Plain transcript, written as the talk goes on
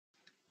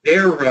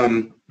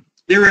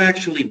they're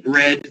actually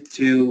bred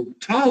to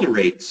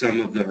tolerate some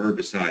of the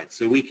herbicides,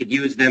 so we could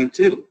use them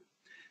too.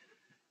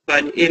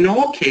 But in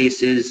all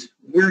cases,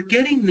 we're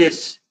getting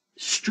this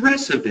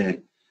stress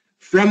event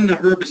from the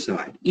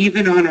herbicide,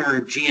 even on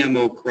our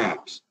GMO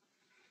crops.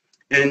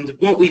 And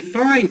what we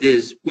find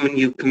is when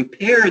you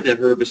compare the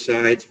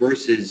herbicides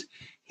versus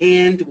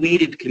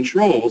hand-weeded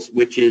controls,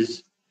 which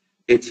is,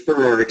 it's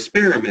for our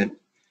experiment,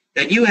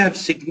 that you have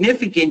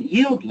significant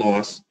yield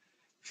loss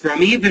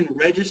from even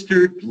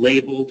registered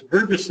labeled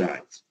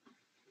herbicides.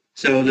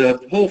 So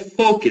the whole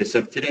focus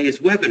of today's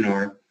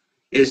webinar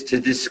is to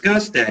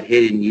discuss that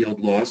hidden yield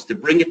loss, to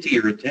bring it to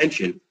your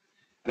attention.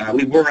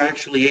 We were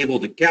actually able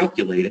to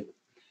calculate it.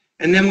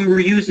 And then we were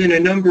using a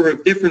number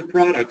of different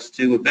products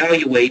to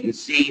evaluate and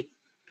see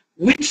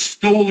which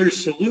Stoller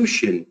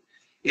solution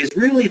is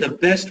really the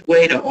best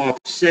way to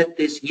offset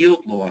this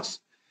yield loss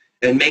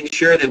and make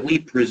sure that we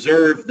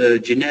preserve the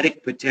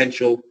genetic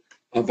potential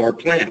of our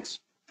plants.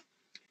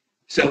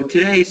 So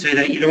today, so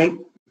that you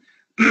don't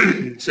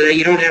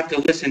have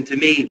to listen to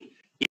me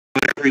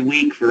every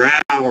week for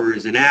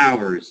hours and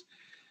hours,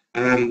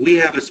 we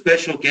have a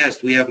special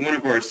guest. We have one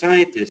of our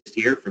scientists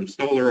here from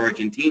Stoller,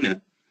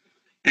 Argentina,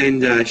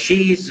 and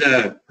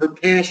her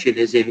passion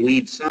is in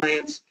weed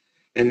science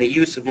and the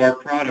use of our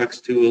products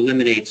to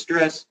eliminate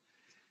stress.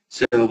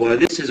 So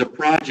this is a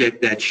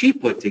project that she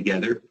put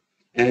together,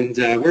 and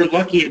we're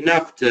lucky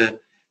enough to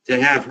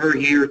have her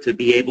here to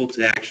be able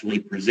to actually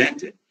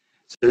present it.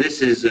 So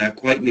this is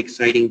quite an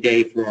exciting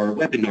day for our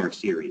webinar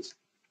series.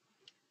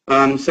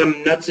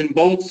 Some nuts and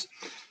bolts.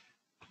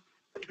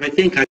 I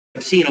think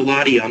I've seen a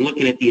lot of you. I'm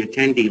looking at the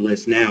attendee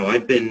list now.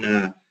 I've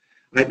been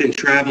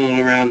traveling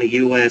around the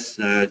U.S.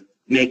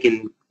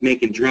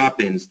 Making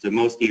drop-ins to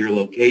most of your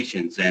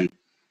locations, and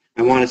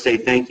I want to say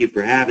thank you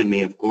for having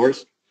me, of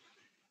course.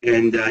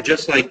 And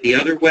just like the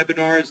other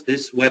webinars,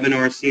 this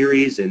webinar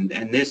series and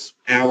this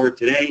hour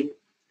today,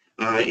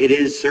 it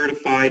is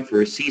certified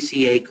for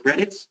CCA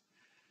credits.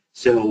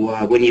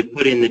 So when you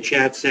put in the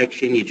chat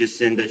section, you just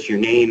send us your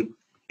name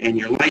and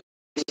your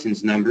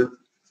license number,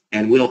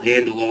 and we'll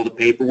handle all the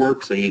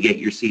paperwork so you get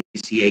your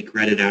CCA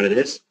credit out of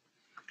this.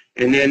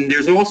 And then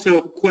there's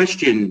also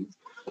question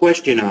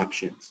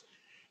options.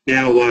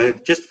 Now,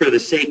 just for the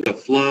sake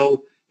of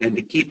flow and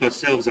to keep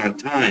ourselves on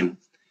time,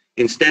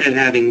 instead of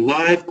having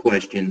live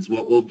questions,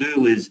 what we'll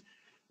do is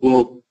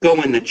we'll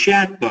go in the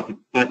chat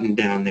button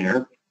down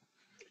there,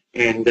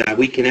 and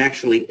we can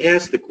actually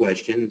ask the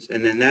questions,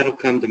 and then that'll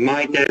come to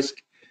my desk.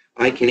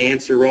 I can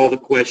answer all the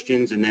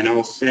questions, and then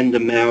I'll send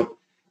them out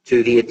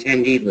to the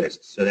attendee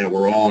list so that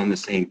we're all on the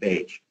same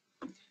page.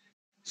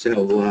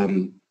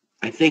 So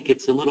I think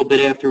it's a little bit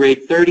after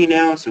 8:30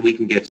 now, so we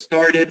can get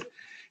started.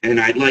 And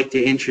I'd like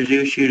to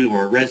introduce you to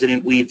our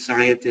resident weed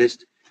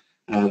scientist,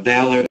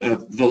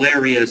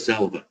 Valeria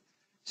Silva.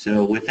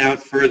 So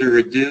without further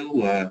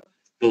ado,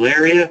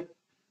 Valeria.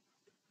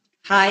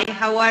 Hi,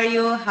 how are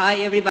you? Hi,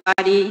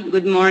 everybody.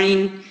 Good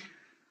morning.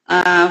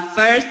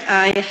 First,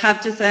 I have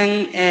to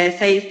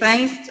say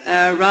thanks,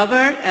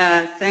 Robert.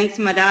 Thanks,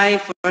 Madai,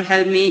 for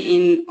helping me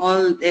in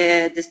all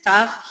the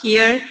stuff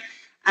here.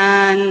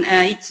 And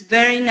it's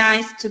very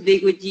nice to be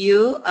with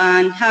you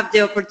and have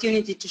the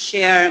opportunity to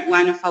share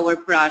one of our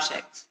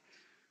projects.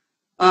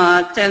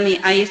 Tell me,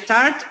 I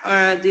start,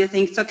 or do you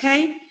think it's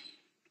okay?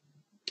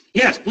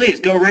 Yes,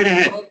 please, go right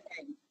ahead. Okay.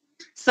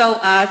 So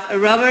as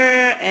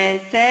Robert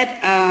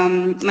said,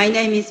 my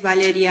name is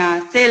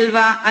Valeria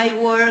Silva. I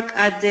work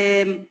at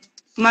the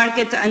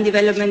Market and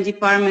Development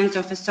Department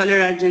of Stoller,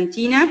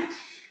 Argentina.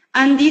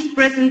 And this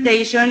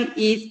presentation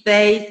is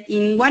based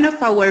in one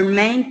of our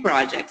main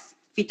projects,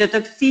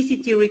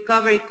 phytotoxicity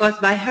recovery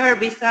caused by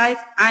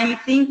herbicides. I'm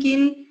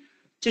thinking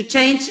to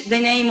change the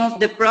name of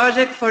the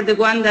project for the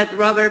one that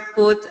Robert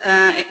put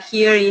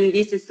here in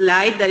this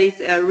slide that is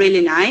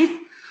really nice.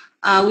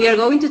 We are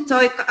going to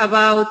talk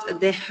about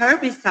the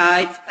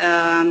herbicides,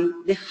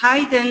 the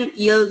hidden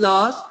yield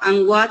loss,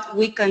 and what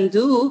we can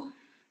do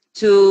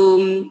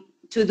to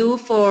do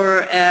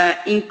for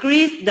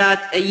increase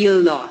that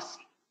yield loss.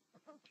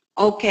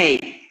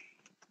 Okay,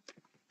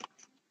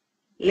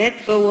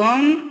 let's go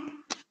on.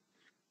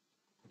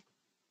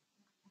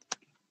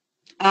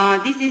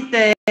 This is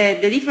the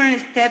different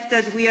steps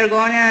that we are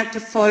going to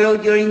follow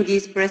during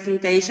this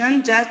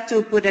presentation. Just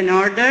to put an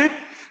order,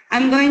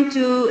 I'm going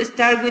to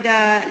start with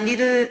a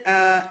little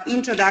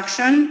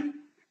introduction,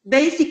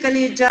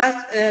 basically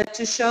just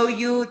to show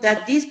you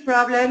that this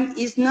problem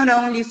is not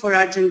only for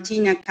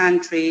Argentina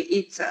country,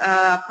 it's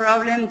a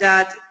problem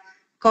that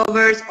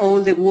covers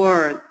all the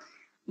world.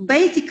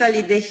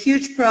 Basically, the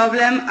huge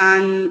problem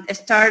and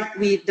start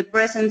with the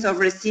presence of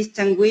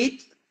resistant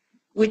weeds,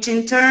 which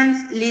in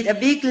turn lead a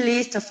big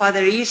list of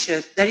other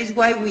issues. That is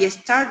why we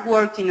start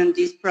working on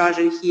this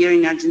project here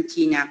in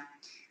Argentina.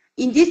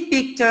 In this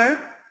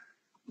picture,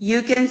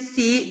 you can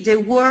see the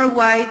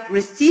worldwide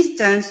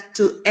resistance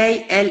to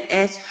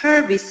ALS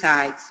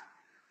herbicides.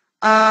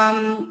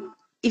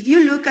 If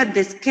you look at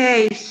the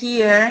scale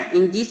here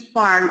in this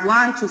part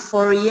 1 to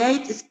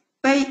 48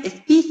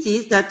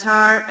 species that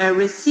are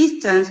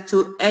resistant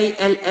to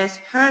ALS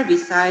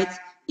herbicides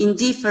in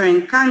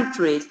different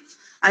countries.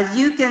 As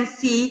you can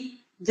see,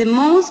 the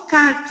most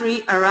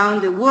countries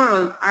around the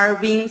world are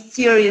being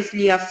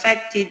seriously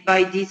affected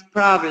by this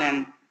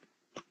problem.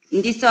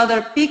 In this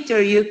other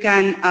picture, you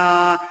can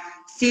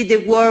see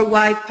the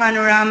worldwide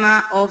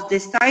panorama of the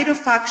site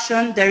of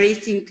action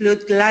that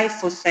include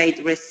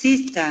glyphosate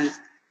resistance.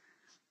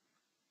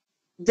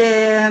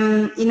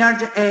 In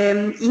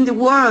the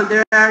world,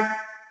 there are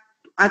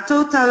a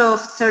total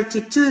of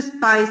 32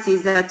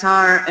 species that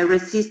are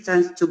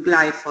resistant to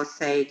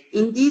glyphosate.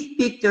 In this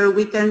picture,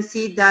 we can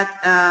see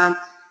that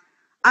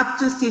up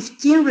to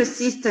 15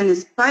 resistant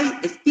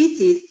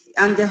species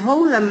and the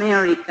whole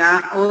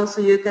America. Also,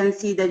 you can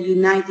see that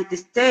United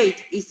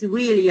States is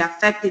really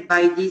affected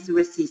by this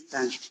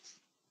resistance.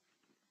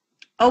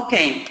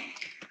 Okay,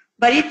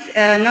 but it's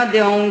not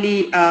the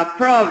only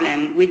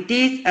problem. With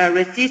this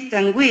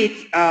resistant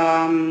weeds,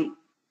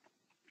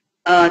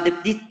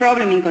 this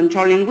problem in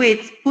controlling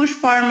weeds push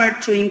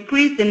farmers to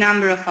increase the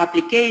number of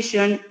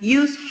applications,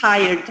 use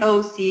higher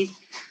doses,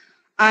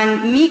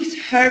 and mix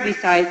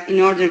herbicides in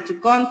order to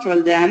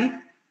control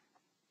them.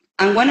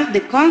 And one of the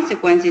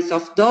consequences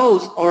of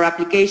dose or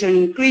application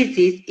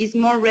increases is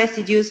more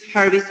residues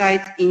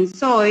herbicides in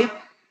soil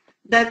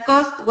that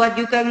cause what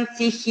you can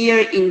see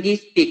here in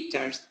these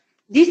pictures.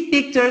 These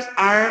pictures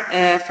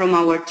are from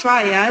our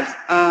trials.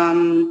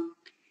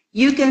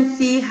 You can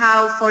see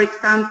how, for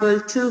example,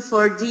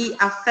 2,4-D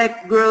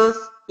affect growth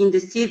in the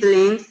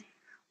seedlings,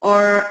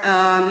 or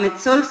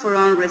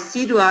metsulfuron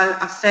residual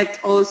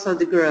affect also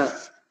the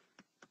growth.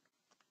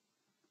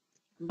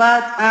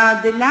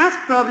 But the last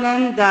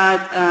problem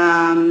that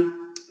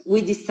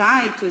we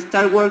decide to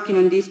start working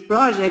on this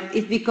project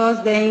is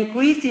because the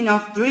increasing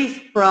of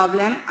drift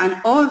problem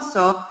and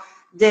also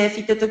the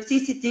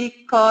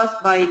phytotoxicity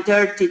caused by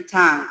dirty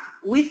tank.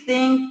 We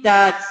think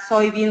that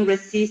soybean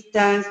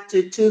resistance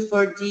to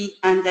 2,4-D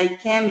and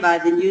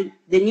dicamba,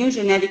 the new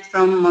genetics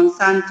from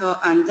Monsanto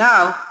and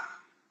Dow,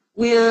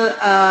 will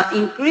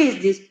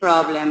increase this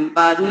problem,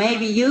 but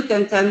maybe you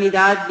can tell me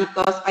that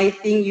because I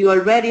think you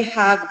already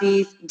have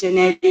this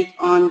genetic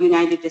on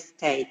United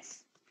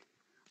States.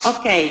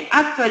 Okay,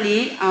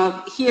 actually,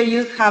 here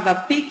you have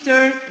a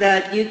picture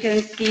that you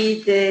can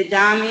see the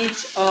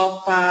damage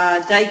of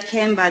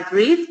dicamba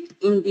drift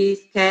in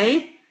this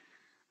case,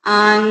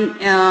 and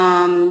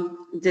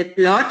the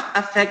plot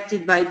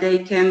affected by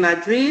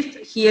dicamba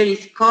drift. Here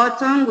is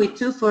cotton with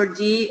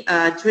 2,4-D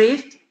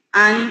drift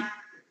and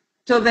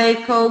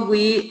tobacco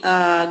with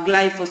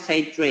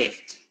glyphosate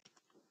drift.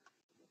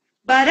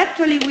 But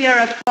actually we are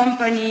a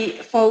company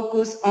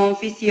focused on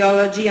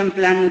physiology and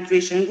plant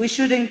nutrition. We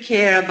shouldn't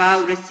care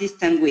about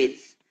resistant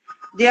weeds.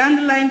 The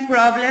underlying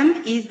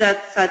problem is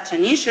that such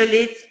an issue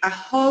leads a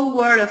whole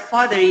world of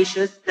other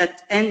issues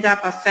that end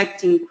up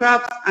affecting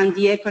crops and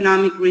the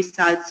economic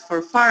results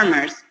for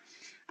farmers.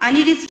 And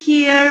it is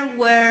here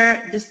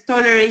where the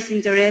Stoller is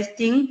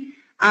interesting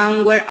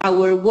and where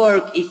our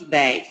work is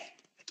based.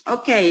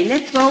 Okay,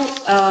 let's go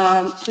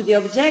to the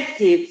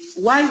objectives.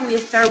 Why we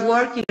start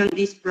working on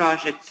this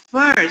project?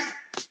 First,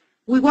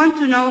 we want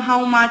to know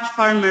how much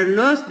farmers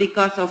lost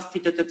because of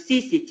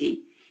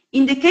phytotoxicity.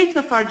 In the case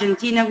of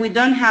Argentina, we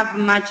don't have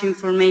much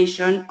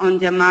information on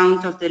the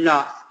amount of the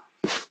loss.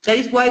 That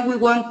is why we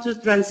want to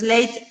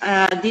translate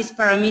this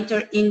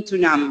parameter into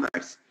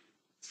numbers.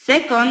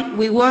 Second,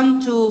 we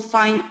want to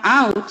find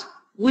out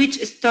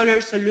which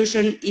Stoller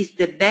solution is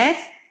the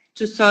best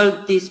to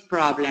solve this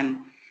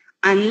problem.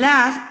 And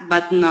last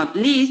but not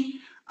least,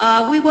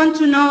 we want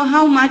to know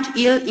how much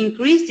yield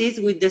increases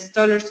with the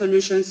Stoller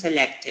solution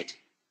selected.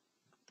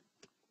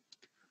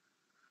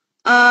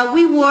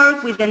 We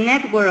work with a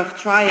network of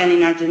trial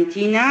in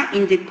Argentina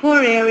in the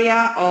core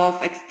area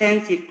of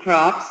extensive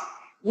crops.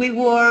 We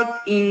work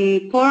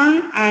in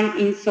corn and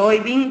in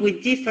soybean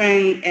with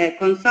different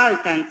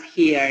consultants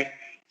here.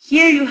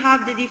 Here you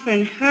have the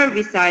different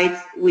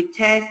herbicides we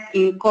test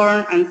in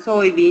corn and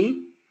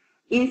soybean.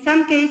 In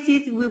some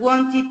cases, we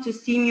wanted to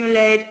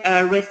simulate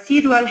a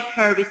residual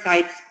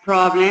herbicides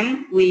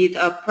problem with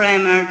a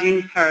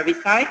pre-emerging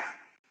herbicides,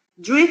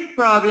 drift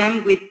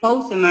problem with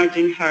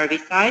post-emerging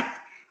herbicides,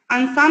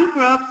 and some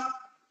crops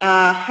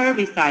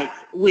herbicides,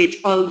 which,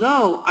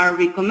 although are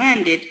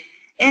recommended,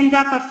 end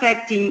up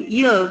affecting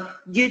yield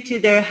due to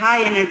their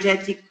high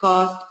energetic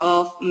cost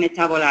of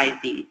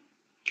metabolizing.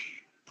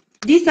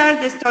 These are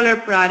the Stoller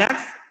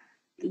products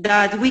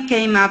that we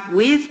came up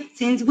with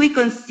since we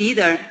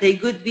consider they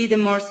could be the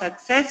more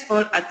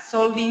successful at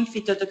solving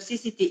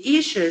phytotoxicity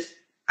issues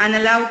and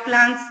allow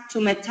plants to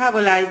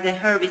metabolize the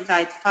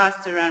herbicide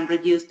faster and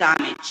reduce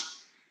damage.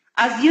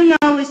 As you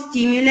know,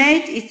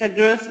 Stimulate is a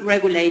growth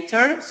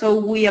regulator, so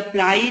we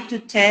apply it to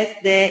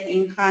test the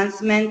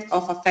enhancement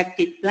of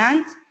affected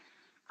plants,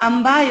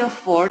 and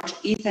BioForge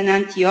is an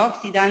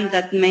antioxidant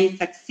that may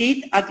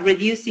succeed at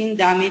reducing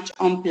damage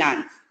on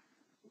plants.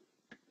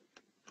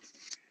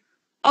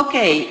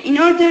 Okay, in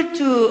order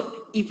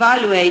to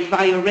evaluate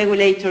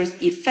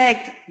bioregulators'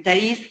 effect, that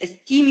is,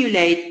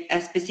 stimulate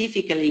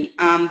specifically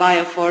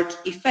bioforce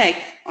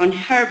effects on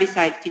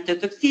herbicide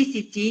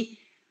phytotoxicity,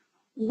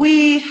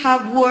 we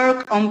have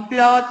worked on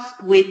plots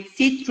with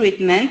seed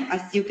treatment,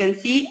 as you can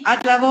see,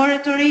 at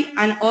laboratory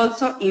and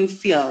also in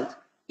field,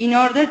 in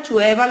order to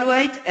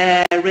evaluate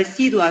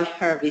residual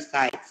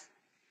herbicides.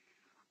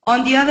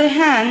 On the other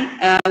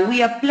hand,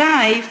 we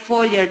apply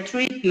foliar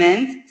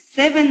treatments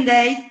 7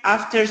 days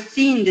after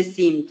seeing the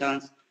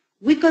symptoms.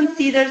 We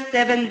consider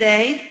 7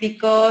 days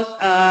because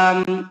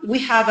we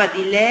have a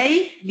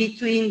delay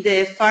between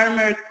the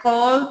farmer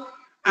call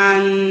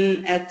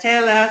and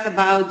tell us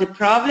about the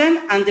problem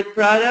and the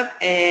product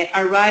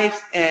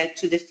arrives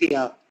to the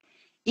field.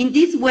 In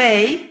this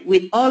way,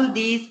 with all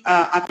these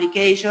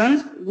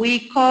applications,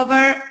 we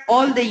cover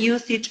all the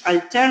usage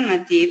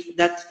alternatives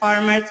that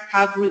farmers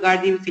have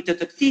regarding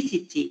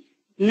phytotoxicity,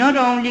 not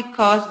only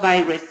caused by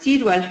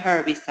residual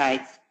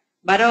herbicides,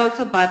 but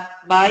also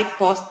by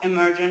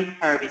post-emergent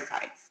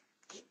herbicides.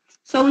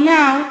 So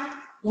now,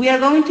 we are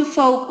going to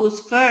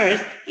focus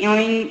first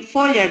on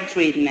foliar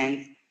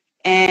treatments,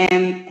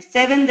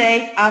 7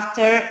 days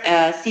after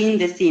seeing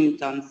the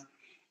symptoms.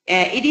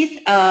 It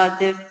is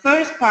the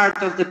first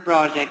part of the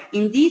project.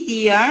 In this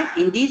year,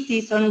 in this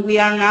season, we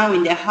are now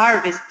in the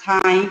harvest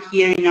time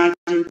here in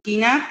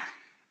Argentina,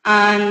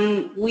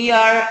 and we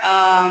are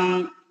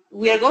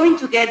going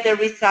to get the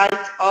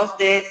results of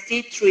the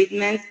seed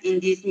treatments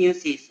in this new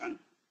season.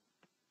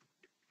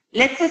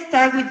 Let's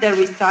start with the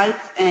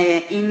results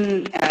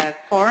in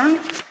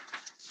corn.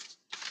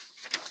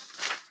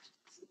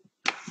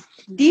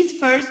 This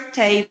first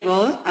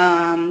table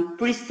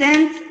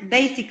presents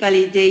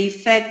basically the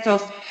effect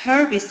of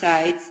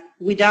herbicides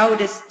without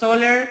the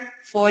Stoller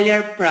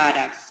foliar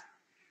products.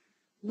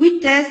 We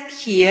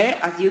test here,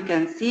 as you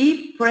can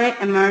see,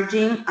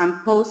 pre-emerging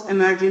and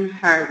post-emerging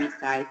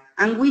herbicides,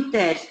 and we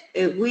test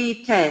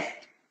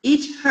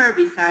each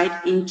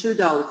herbicide in 2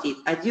 doses.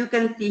 As you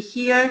can see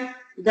here,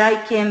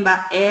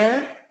 dicamba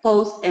L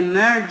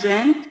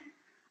post-emergent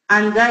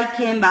and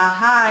dicamba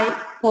high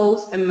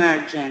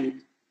post-emergent.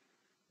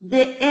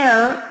 The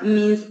L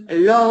means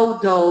low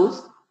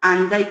dose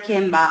and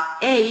dicamba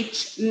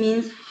H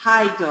means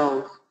high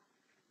dose.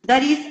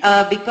 That is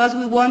because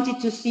we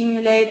wanted to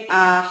simulate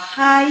a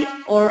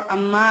high or a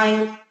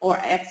mild or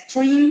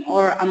extreme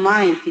or a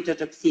mild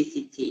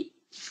phytotoxicity.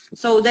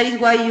 So that is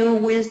why you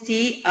will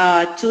see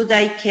 2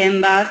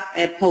 dicambas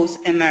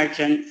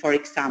post-emergent, for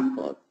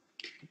example.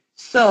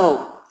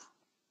 So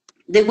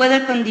the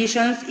weather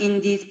conditions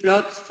in these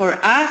plots for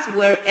us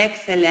were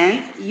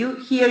excellent.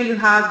 Here you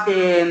have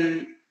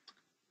the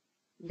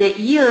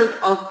yield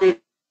of the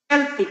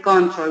healthy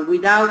control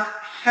without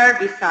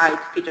herbicide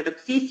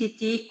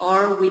phytotoxicity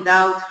or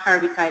without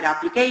herbicide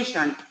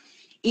application.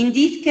 In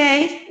this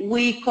case,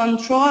 we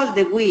control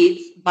the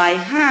weeds by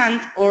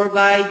hand or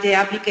by the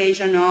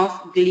application of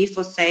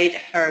glyphosate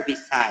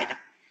herbicide.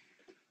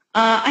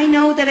 I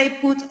know that I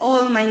put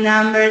all my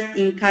numbers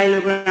in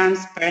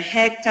kilograms per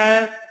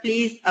hectare.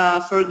 Please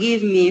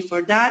forgive me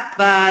for that,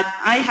 but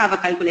I have a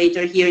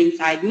calculator here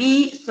inside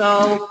me,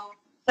 so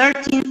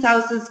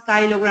 13,000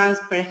 kilograms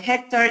per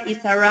hectare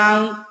is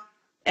around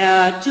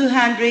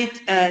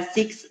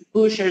 206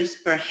 bushels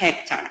per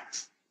hectare.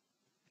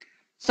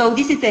 So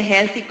this is a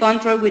healthy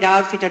control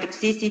without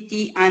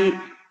phytotoxicity, and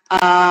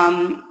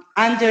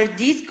under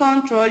this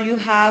control you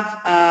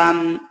have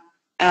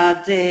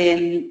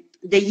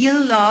the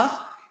yield loss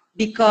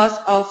because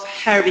of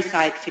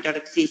herbicide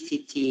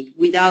phytotoxicity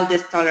without the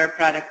Stoller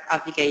product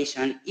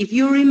application. If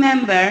you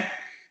remember,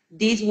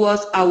 this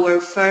was our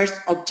first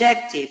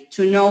objective,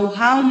 to know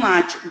how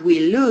much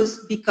we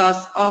lose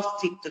because of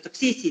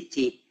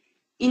phytotoxicity.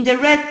 In the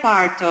red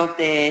part of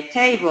the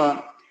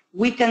table,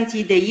 we can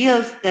see the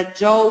yields that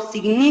show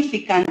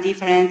significant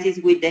differences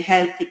with the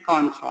healthy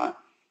control.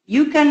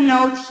 You can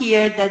note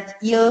here that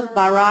yields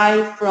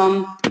vary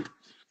from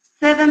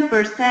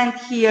 7%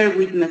 here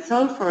with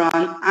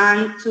mesulfuron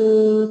and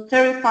to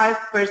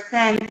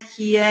 35%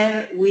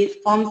 here with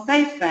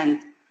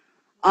foam-safen.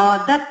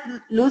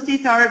 That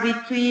losses are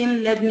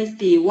between, let me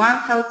see,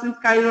 1,000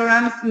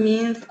 kilograms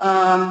means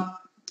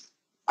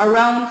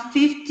around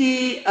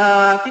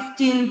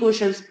 15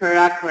 bushels per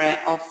acre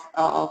of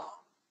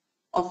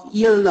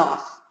yield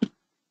loss.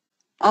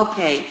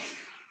 Okay.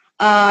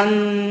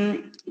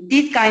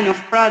 This kind of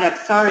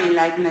products,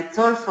 like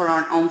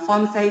mesulfuron and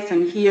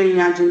foam-safen here in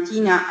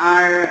Argentina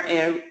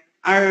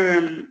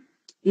are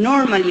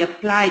normally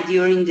applied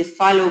during the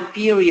fallow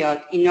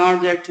period in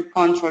order to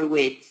control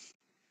weeds.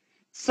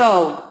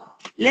 So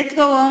let's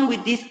go on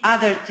with this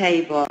other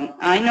table.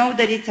 I know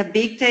that it's a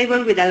big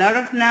table with a lot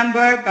of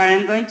numbers, but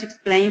I'm going to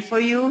explain for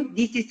you.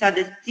 This is a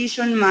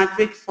decision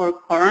matrix for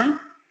corn.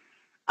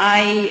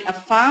 I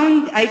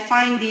find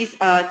this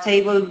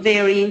table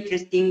very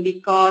interesting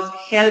because it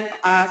helps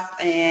us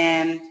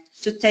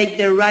to take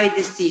the right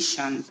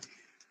decision.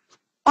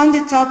 On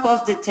the top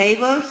of the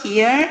table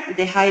here,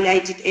 the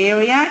highlighted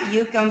area,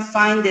 you can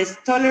find the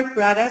Stoller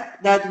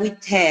product that we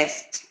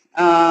test.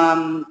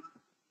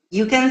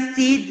 You can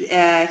see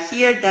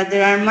here that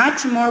there are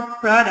much more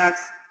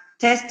products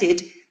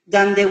tested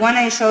than the one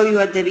I showed you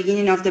at the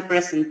beginning of the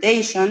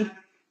presentation.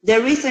 The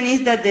reason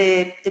is that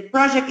the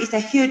project is a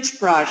huge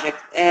project,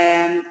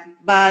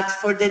 but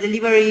for the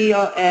delivery,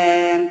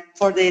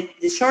 for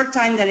the short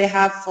time that I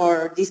have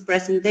for this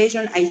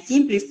presentation, I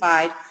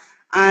simplified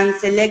and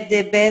select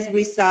the best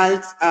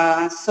results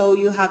so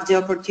you have the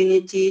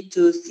opportunity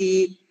to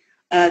see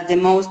the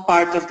most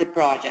part of the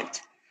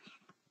project.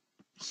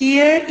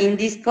 Here in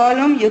this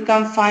column, you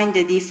can find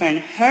the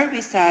different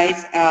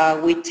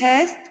herbicides we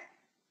test.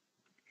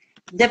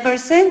 The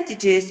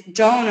percentages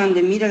shown on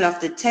the middle of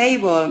the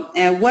table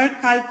were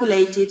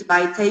calculated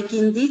by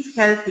taking this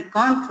healthy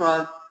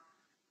control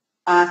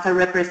as a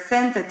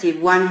representative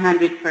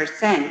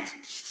 100%.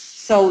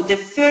 So the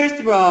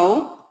first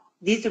row,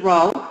 this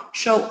row,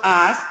 shows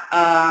us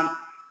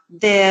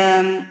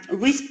the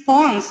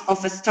response of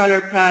Stoller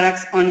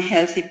products on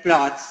healthy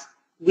plots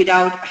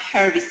without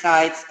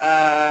herbicides,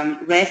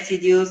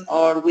 residues,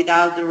 or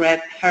without the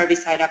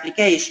herbicide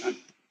application.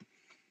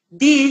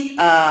 This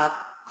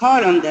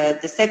column,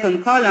 the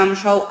second column,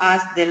 shows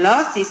us the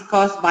losses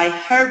caused by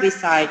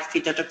herbicide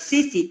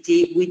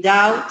phytotoxicity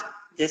without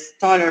the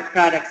Stoller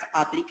products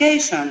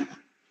application.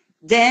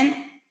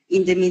 Then,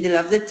 in the middle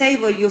of the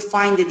table, you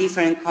find the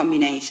different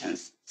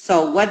combinations.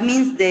 So, what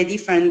means the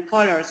different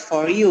colors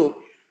for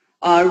you?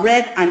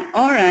 Red and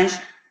orange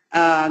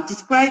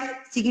describe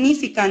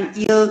significant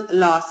yield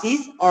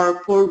losses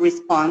or poor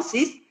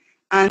responses.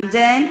 And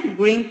then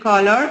green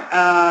color,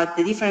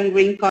 the different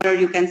green color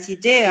you can see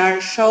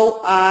there show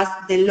us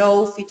the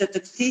low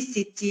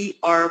phytotoxicity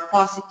or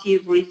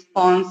positive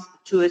response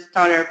to a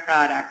Stoller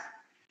product.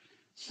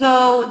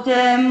 So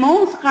the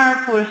most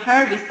harmful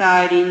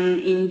herbicide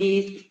in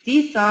this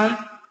season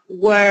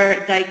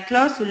were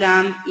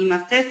diclosulam,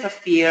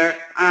 imacesofir,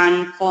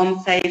 and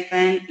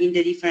foamsafen in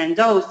the different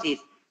doses.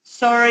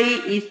 Sorry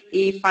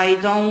if I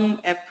don't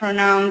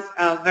pronounce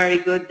very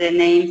good the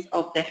names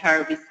of the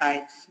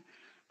herbicides.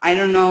 I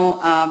don't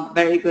know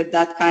very good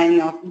that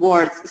kind of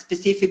words,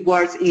 specific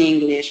words in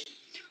English.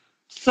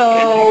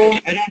 So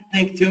I don't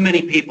think too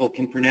many people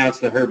can pronounce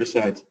the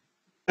herbicides.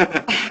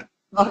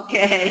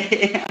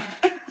 Okay.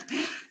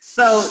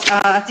 So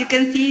as you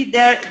can see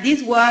there,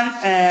 these ones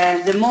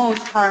the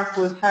most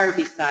harmful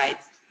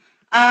herbicides.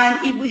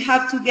 And if we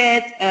have to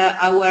get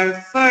our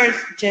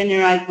first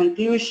general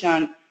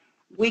conclusion,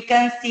 we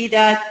can see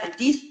that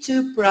these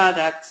two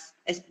products,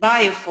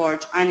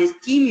 Bioforge and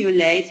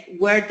Stimulate,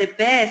 were the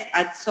best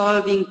at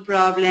solving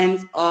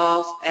problems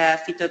of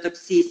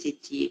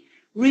phytotoxicity.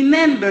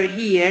 Remember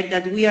here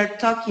that we are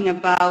talking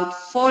about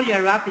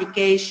foliar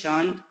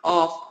application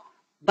of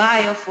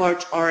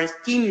Bioforge or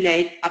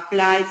Stimulate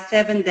applied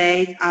 7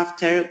 days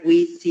after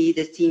we see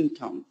the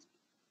symptoms.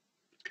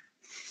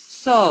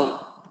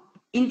 So,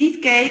 in this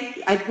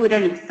case, I put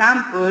an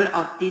example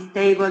of this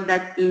table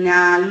that in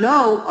a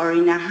low or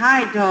in a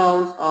high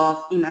dose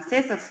of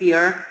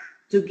imacesofir,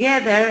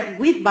 together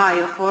with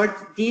Bioforge,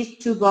 these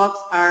two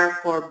boxes are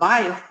for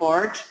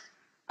Bioforge,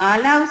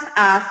 allows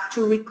us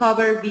to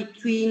recover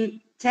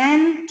between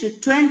 10 to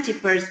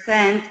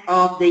 20%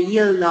 of the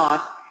yield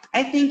loss.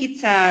 I think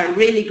it's a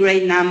really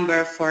great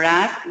number for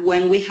us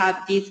when we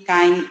have this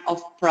kind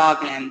of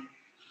problem.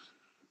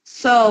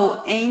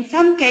 So in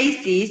some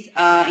cases,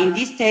 in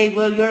this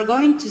table, you're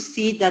going to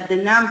see that the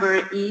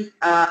number is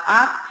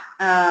up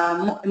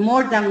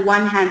more than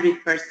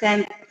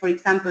 100%, for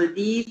example,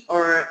 this,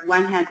 or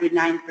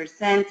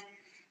 109%.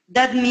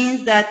 That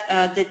means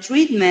that the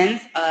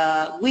treatment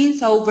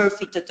wins over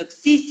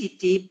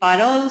phytotoxicity,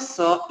 but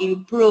also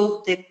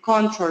improve the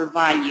control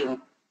value.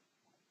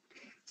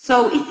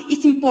 So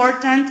it's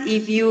important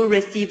if you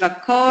receive a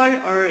call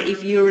or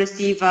if you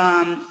receive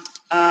a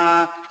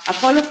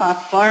call of a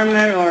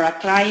farmer or a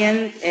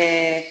client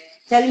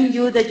telling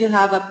you that you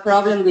have a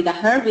problem with a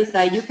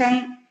herbicide, you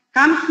can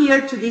come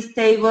here to this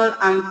table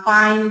and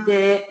find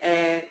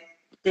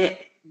the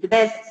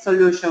best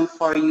solution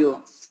for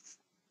you.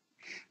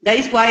 That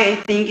is why I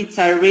think it's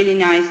a really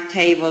nice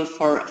table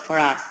for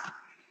us.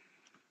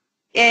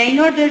 In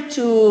order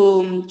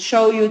to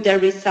show you the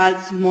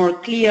results more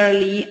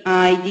clearly,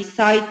 I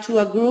decided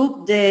to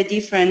group the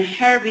different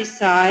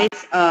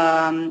herbicides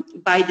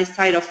by the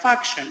site of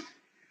action.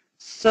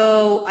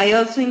 So I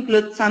also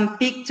include some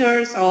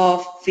pictures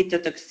of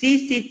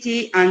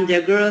phytotoxicity and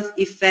the growth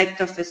effect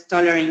of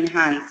Stoller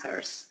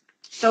enhancers.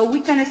 So we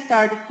can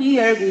start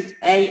here with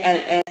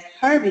ALS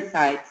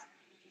herbicides.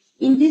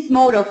 In this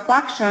mode of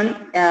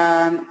action,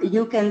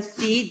 you can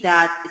see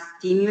that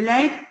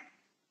Stimulate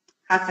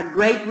has a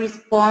great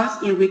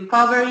response in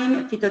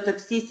recovering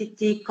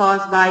phytotoxicity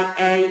caused by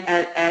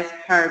ALS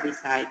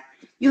herbicide.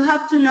 You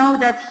have to know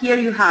that here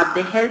you have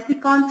the healthy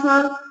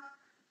control,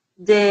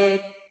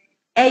 the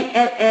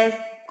ALS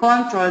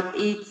control.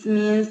 It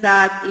means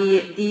that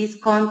this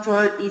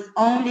control is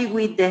only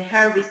with the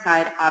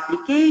herbicide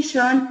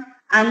application,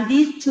 and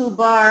these two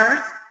bars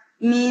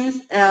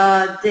means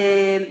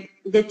the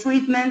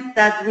treatments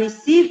that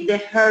receive the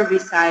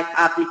herbicide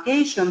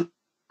application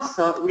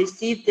also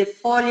receive the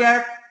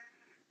foliar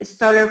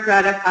Stoller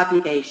product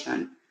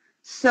application.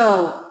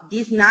 So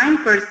this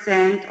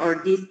 9%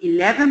 or this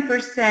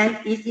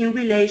 11% is in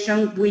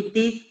relation with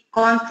this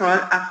control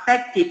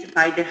affected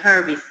by the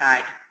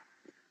herbicide.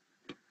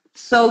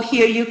 So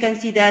here you can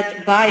see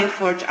that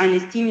Bioforge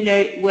and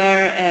Stimuli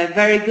were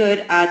very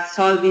good at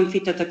solving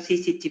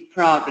phytotoxicity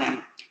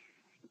problem.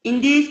 In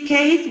this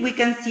case, we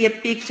can see a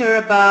picture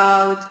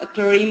about a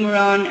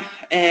chlorimuron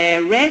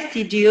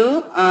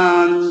residue.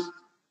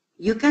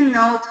 You can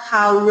note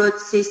how root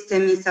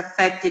system is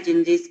affected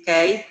in this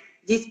case.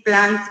 These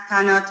plants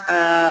cannot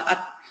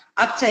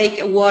uptake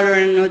water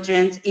and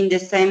nutrients in the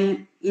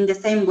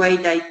same way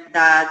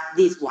that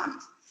these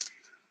ones.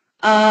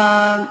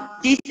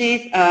 This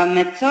is a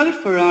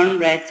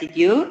metsulfuron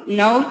residue.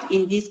 Note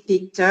in this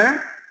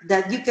picture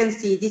that you can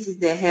see this is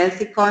the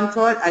healthy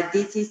control and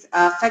this is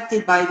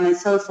affected by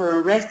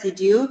metsulfuron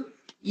residue.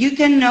 You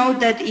can note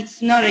that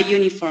it's not a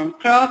uniform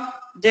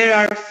crop. There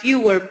are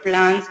fewer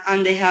plants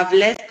and they have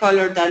less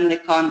color than the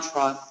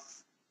control.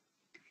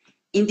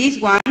 In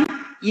this one,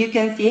 you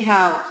can see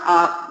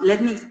how,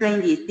 let me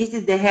explain this. This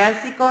is the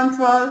healthy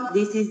control.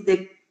 This is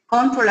the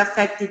control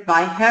affected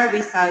by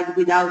herbicide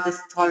without the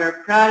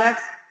Stoller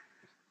products.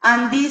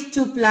 And these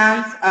two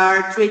plants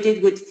are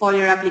treated with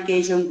foliar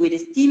application with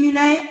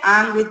Stimuli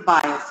and with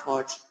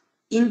Bioforge.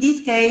 In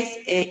this case,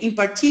 in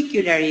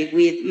particular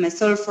with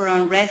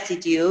metsulfuron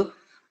residue,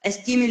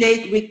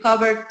 Stimuli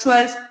recovered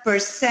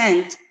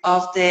 12%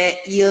 of the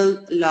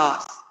yield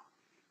loss.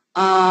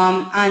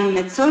 And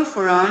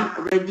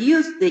metsulfuron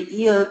reduced the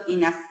yield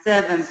in a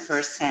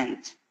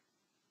 7%.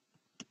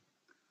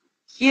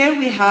 Here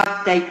we have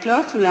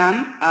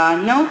diclosulam.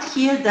 Note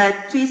here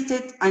that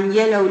twisted and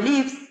yellow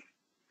leaves.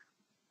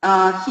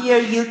 Here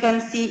you can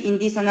see in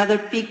this another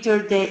picture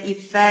the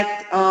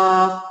effect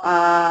of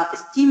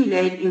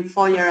stimulate in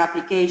foliar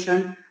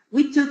application.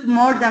 We took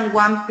more than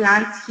one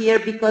plant here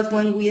because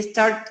when we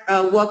start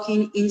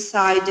walking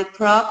inside the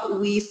crop,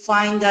 we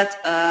find that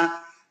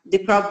the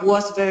crop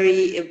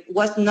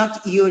was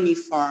not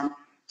uniform.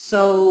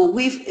 So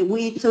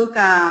we took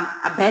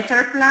a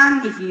better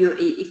plant,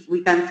 if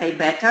we can say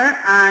better,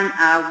 and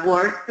a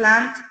worse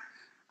plant,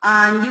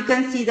 and you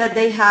can see that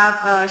they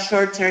have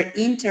shorter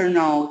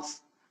internodes.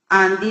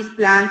 And this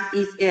plant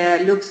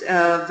looks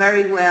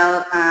very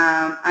well,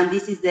 and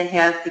this is the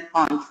healthy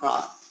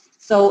control.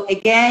 So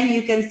again,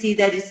 you can see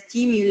that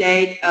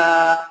Stimulate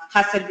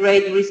has a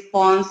great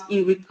response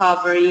in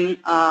recovering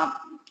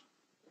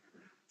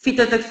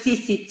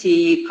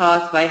phytotoxicity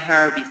caused by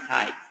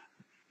herbicides.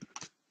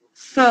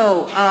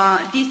 So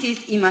this is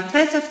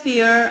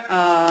imathesofir.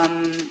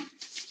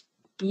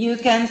 You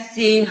can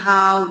see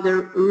how the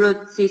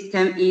root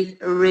system is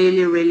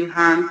really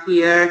harmed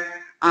here.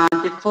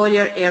 The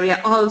foliar area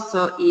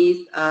also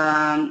is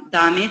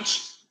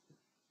damaged.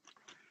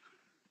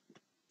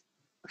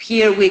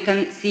 Here we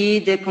can see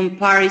the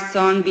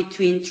comparison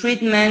between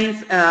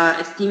treatments.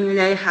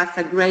 Stimuli has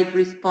a great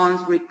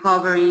response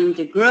recovering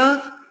the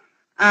growth.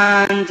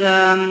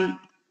 And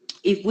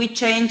if we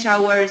change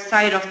our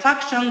site of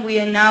action,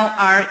 we now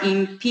are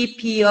in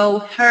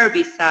PPO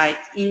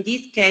herbicides. In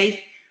this case,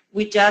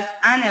 we just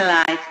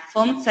analyzed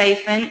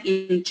fomsafen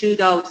in 2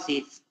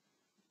 doses.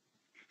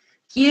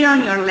 Here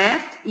on your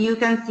left, you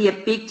can see a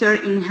picture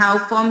in how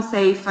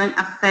fomsafen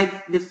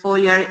affects the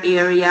foliar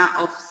area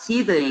of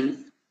seedlings.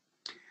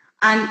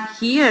 And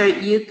here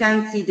you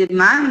can see the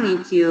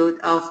magnitude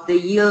of the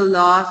yield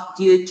loss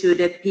due to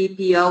the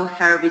PPO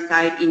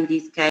herbicide, in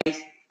this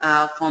case,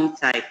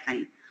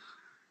 fomsafen.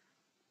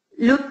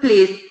 Look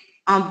please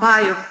on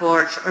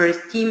Bioforge or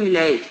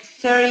Stimulate,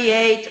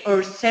 38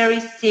 or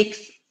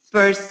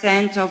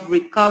 36% of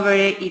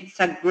recovery. It's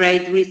a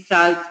great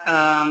result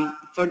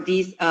for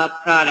these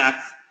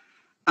products,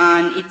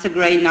 and it's a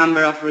great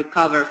number of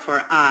recover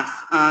for us.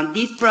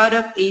 This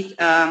product is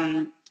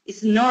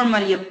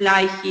normally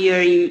applied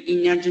here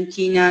in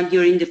Argentina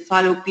during the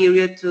fallow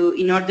period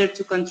in order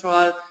to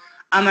control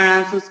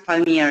Amaranthus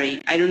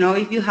palmieri. I don't know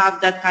if you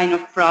have that kind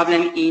of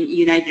problem in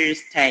United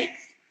States.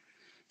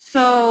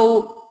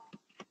 So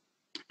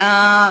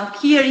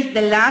here is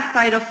the last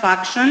site of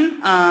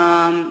action,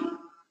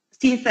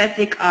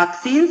 synthetic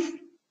auxins.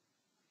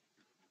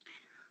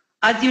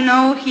 As you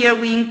know, here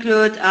we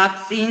include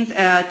auxins,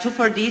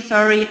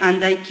 2,4-D,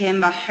 and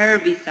dicamba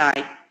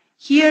herbicide.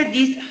 Here,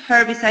 these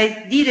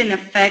herbicides didn't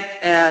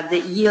affect the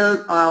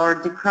yield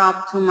or the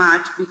crop too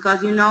much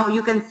because, you know,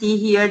 you can see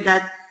here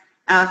that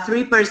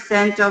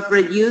 3% of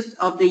reduce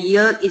of the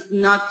yield is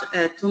not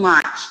too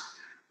much.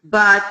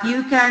 But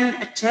you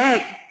can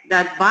check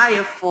that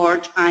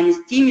Bioforge and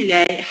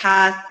Stimulate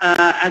has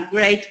a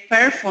great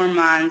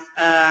performance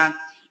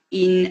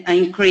in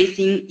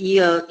increasing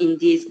yield in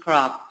this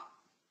crop.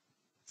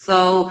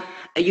 So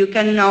you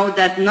can know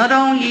that not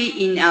only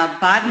in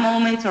bad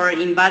moments or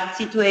in bad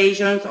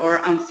situations or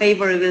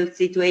unfavorable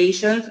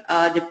situations,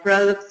 the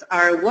products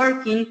are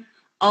working.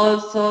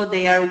 Also,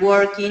 they are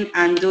working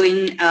and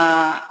doing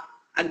a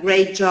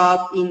great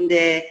job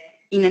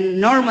in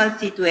normal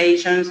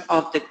situations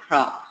of the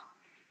crop.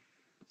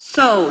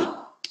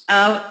 So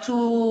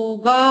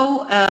to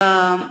go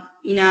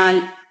in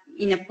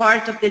in a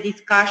part of the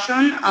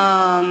discussion.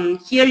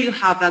 Here you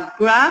have a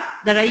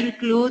graph that I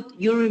include.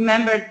 You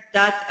remember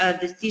that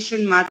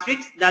decision matrix,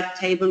 that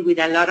table with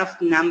a lot of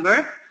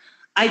numbers.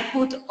 I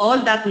put all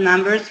that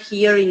numbers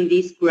here in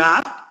this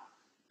graph.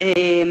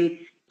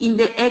 In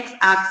the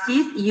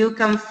x-axis, you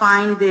can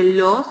find the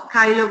lost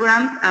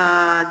kilograms,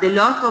 the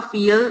loss of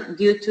yield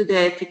due to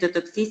the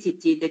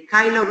phytotoxicity, the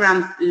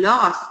kilograms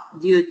lost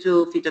due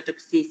to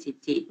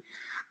phytotoxicity.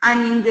 And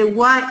in the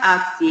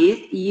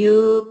y-axis,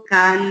 you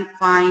can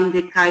find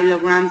the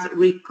kilograms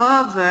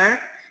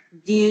recovered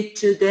due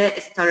to the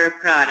Stoller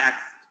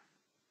products.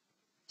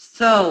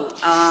 So,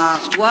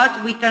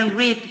 what we can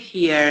read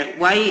here,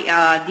 why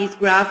this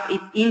graph is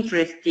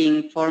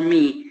interesting for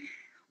me.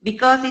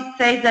 Because it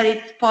says that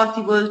it's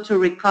possible to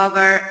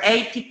recover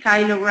 80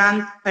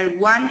 kilograms per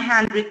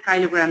 100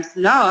 kilograms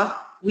lost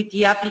with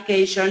the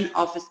application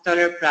of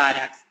Stoller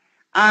products.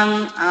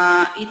 And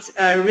it's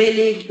a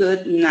really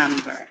good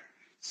number.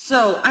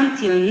 So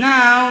until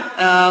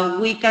now,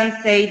 we can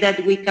say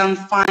that we can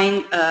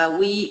find,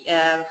 we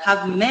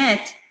have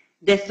met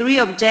the 3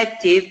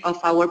 objectives of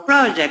our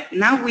project.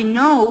 Now we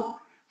know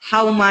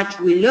how much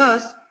we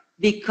lose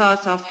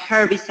because of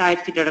herbicide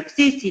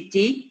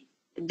phytotoxicity.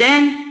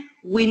 Then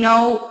we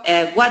know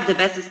what the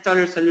best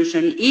Stoller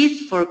solution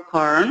is for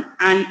corn,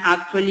 and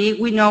actually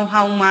we know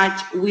how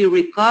much we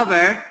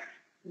recover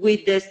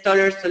with the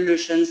Stoller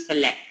solution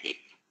selected.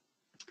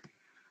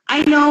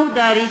 I know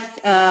that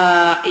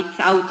it's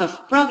out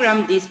of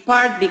program, this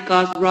part,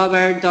 because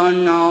Robert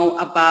don't know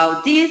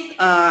about this.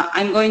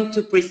 I'm going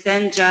to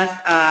present just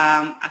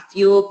a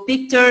few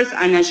pictures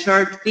and a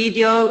short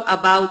video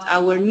about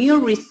our new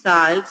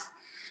results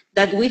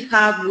that we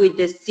have with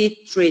the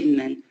seed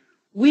treatment.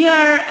 We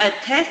are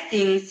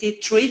testing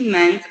seed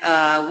treatment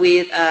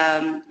with,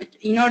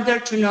 in order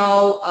to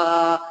know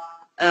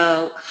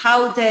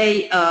how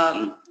they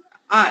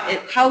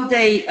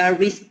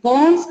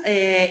respond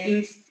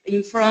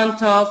in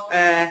front of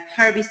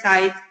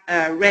herbicide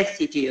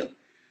residue.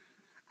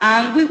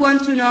 And we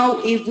want to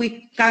know if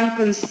we can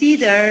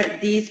consider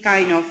these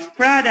kind of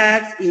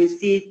products in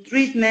seed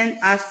treatment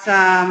as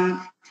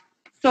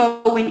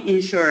sowing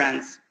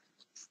insurance.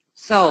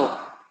 So,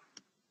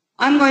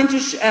 I'm going to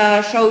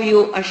show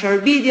you a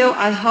short video.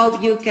 I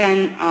hope you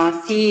can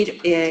see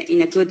it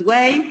in a good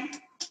way.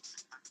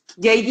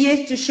 The idea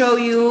is to show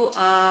you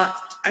a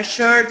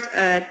short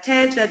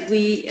test that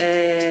we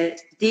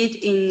did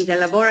in the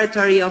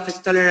laboratory of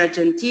Stoller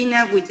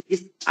Argentina, which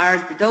are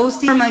the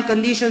doses, normal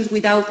conditions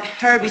without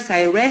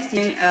herbicide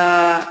residue,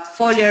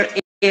 foliar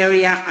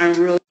area and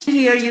root.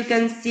 Here you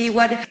can see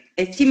what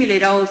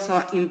stimulates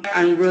also in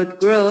and root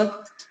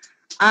growth.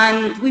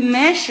 And we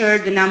measure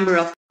the number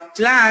of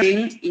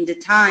planting in the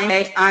time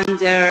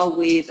under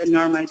with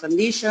normal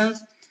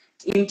conditions,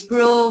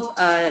 improve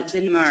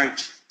the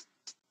merge.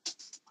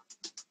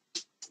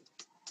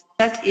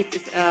 That is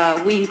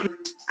we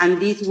include,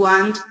 and this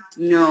one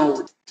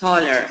no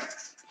Stoller.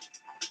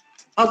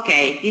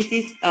 Okay, this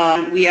is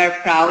we are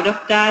proud of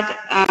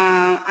that,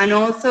 and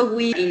also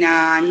we in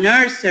a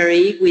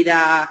nursery with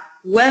a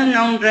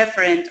well-known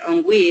referent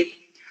on wheat.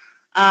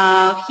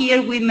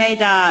 Here we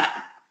made a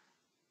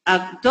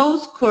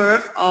dose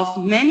curve of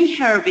many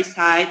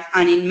herbicides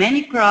and in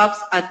many crops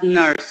at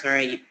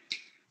nursery.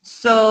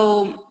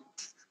 So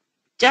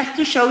just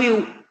to show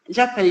you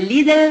just a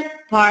little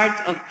part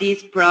of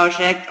this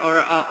project or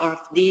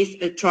of this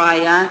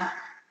trial,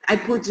 I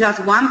put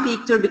just one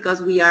picture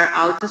because we are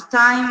out of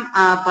time,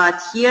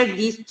 but here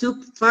these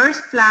 2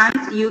 first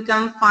plants, you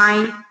can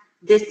find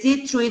the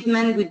seed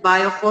treatment with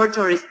Bioforge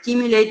or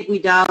stimulate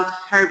without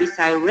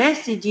herbicide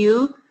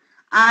residue.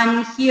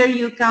 And here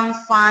you can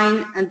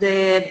find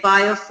the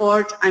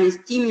Bioforge and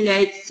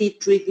stimulate seed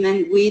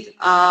treatment with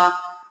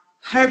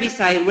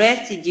herbicide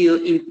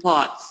residue in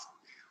pots.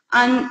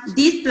 And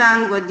this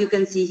plant, what you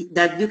can see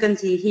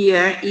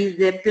here, is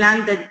the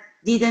plant that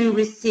didn't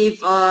receive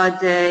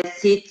the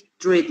seed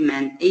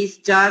treatment. It's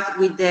just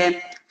with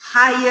the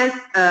highest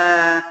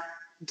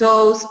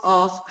dose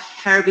of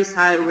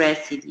herbicide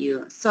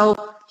residue.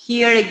 So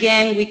here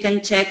again, we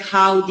can check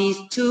how these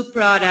 2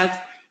 products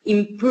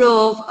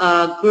improve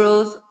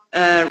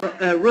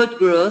root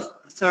growth,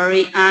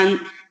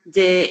 and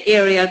the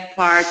aerial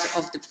part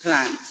of the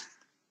plant.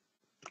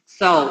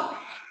 So,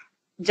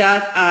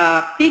 just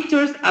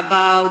pictures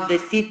about the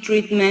seed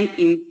treatment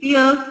in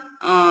field.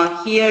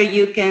 Here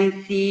you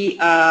can see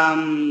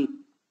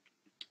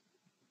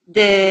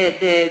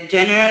the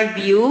general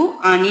view,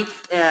 and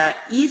it's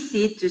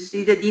easy to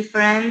see the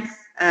difference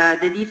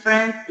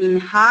in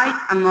height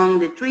among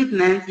the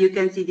treatments. You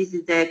can see this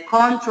is the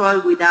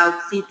control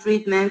without seed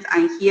treatments,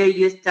 and here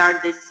you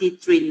start the seed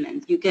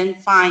treatment. You can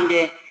find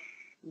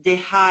the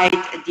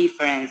height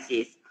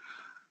differences.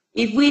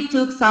 If we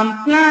took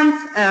some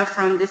plants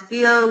from the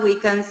field, we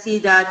can see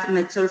that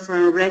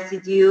metsulfuron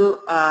residue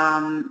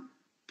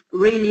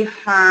really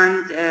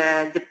harmed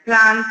the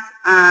plants,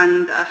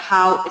 and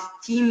how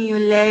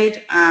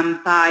stimulate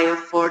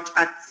Bioforge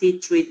at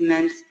seed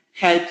treatments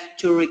helps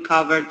to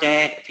recover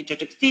the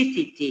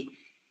phytotoxicity.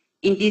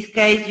 In this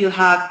case, you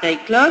have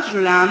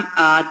diclosulam,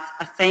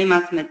 same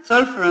as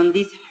metsulfuron.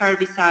 This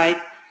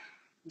herbicide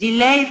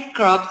delays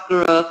crop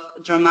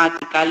growth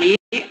dramatically.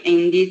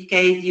 In this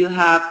case, you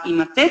have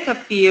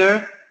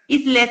imacetofir.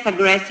 It's less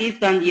aggressive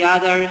than the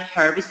other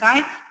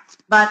herbicides,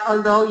 but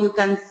although you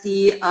can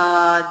see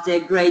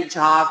the great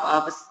job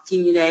of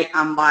stimulate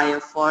and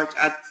bioforge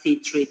at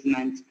seed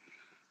treatment.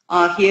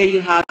 Here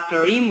you have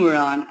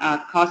chlorimuron,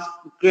 cause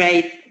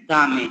great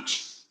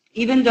damage.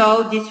 Even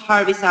though this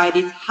herbicide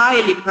is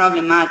highly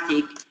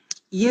problematic,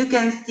 you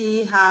can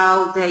see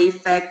how the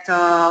effect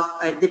of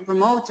the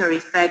promoter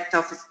effect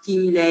of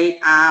stimulate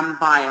and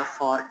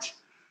bioforge.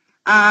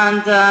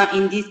 And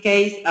in this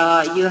case,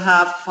 you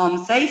have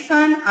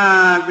fomsafen.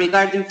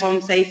 Regarding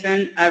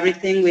fomsafen,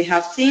 everything we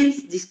have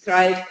since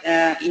described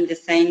in the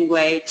same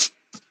way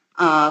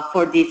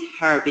for this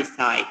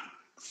herbicide.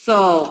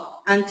 So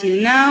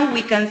until now,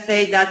 we can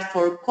say that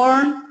for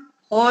corn,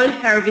 all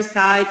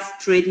herbicides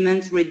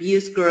treatments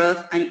reduce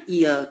growth and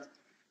yield.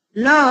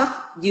 Loss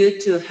due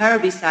to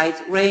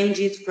herbicides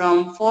ranges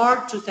from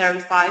 4 to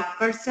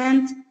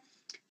 35%.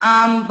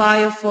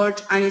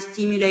 Bioforge and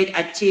stimulate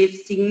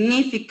achieve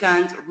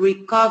significant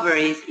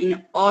recoveries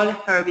in all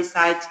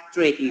herbicide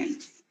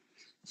treatments.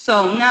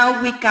 So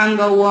now we can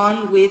go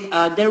on with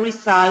the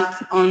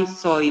results on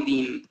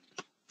soybean.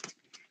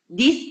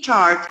 This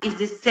chart is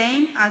the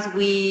same as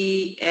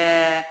we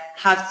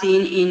have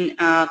seen in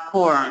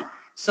corn.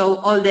 So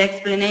all the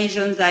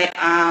explanations I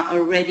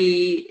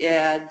already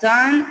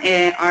done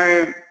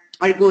are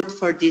good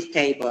for this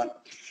table.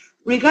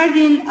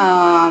 Regarding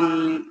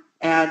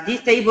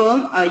this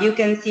table, you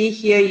can see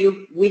here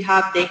we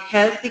have the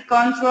healthy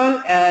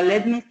control.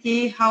 Let me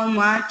see how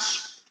much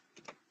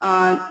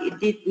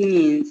it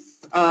means.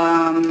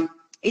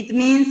 It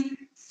means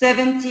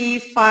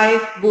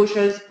 75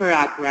 bushels per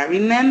acre.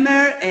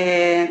 Remember,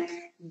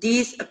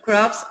 these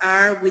crops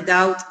are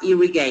without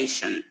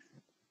irrigation.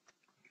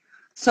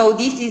 So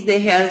this is the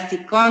healthy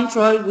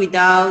control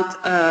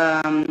without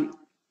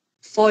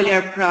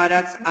foliar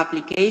products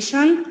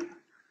application.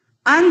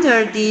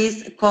 Under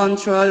this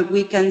control,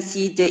 we can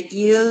see the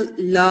yield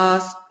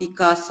loss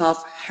because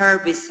of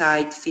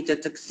herbicide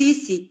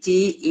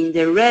phytotoxicity in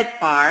the red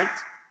part.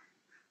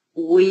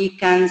 We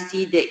can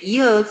see the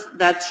yields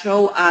that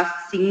show us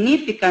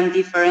significant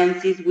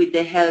differences with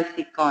the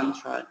healthy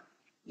control.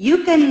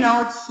 You can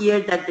note here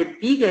that the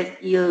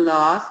biggest yield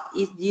loss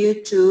is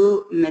due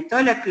to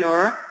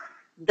metolachlor,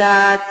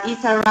 that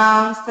is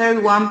around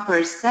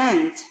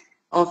 31%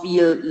 of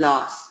yield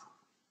loss.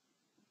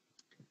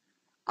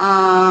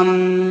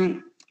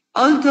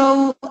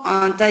 Although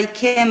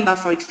dicamba,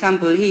 for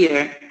example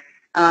here,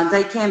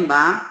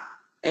 dicamba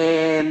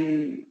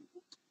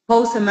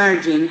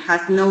post-emerging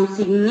has no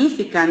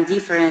significant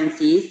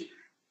differences.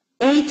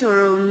 8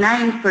 or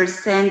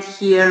 9%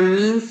 here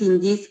means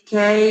in this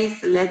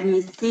case, let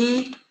me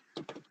see,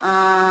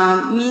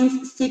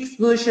 means 6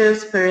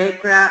 bushels per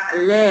acre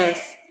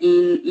less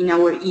in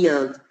our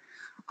yield.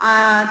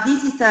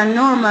 This is a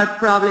normal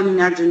problem in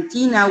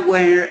Argentina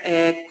where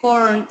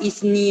corn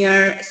is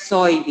near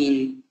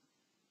soybean.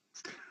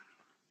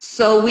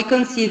 So we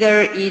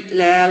consider it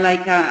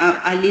like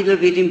a little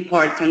bit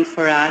important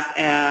for us,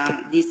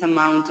 this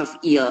amount of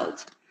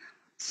yield.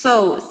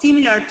 So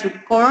similar to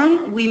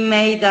corn, we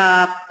made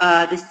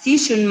a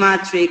decision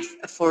matrix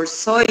for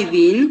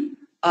soybean.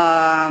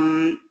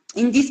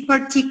 In this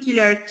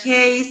particular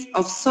case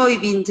of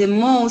soybean, the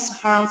most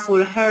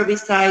harmful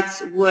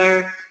herbicides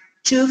were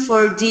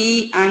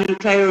 2,4-D and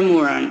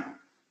chloromuron.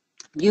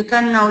 You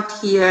can note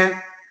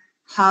here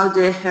how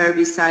the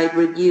herbicide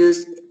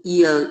reduced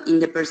yield in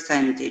the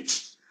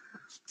percentage.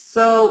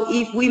 So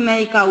if we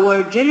make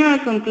our general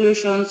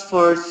conclusions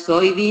for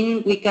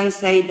soybean, we can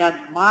say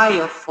that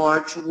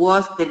Bioforge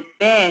was the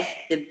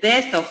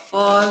best of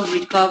all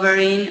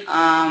recovering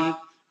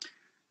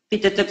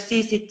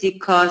phytotoxicity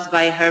caused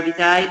by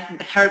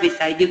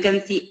herbicide. You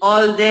can see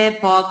all the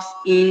box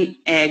in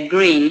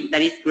green.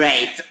 That is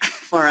great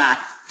for us.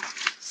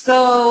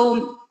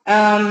 So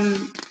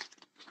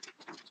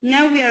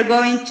now we are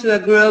going to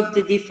group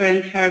the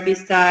different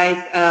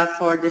herbicides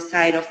for the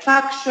site of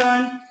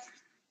action.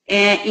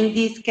 In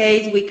this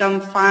case, we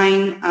can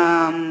find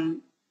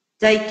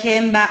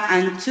dicamba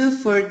and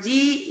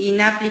 2,4-D in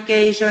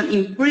application,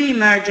 in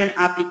pre-emergent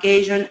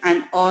application,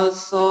 and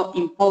also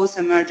in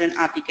post-emergent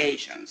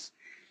applications.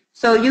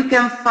 So you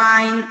can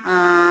find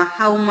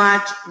how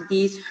much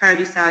these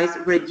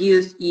herbicides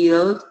reduce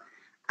yield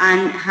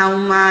and how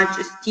much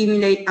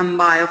stimulate and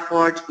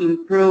Bioforge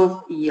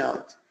improve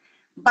yield.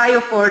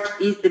 Bioforge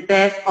is the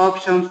best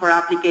option for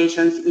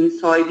applications in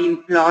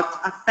soybean plots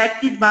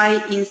affected by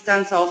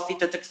instance of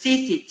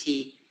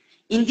phytotoxicity.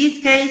 In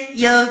this case,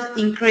 yield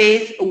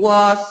increase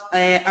was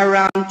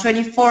around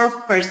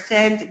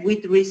 24%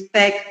 with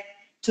respect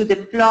to the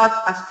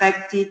plot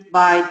affected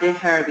by the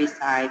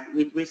herbicide,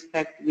 with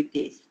respect with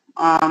this.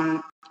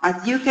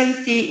 As you can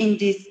see in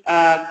this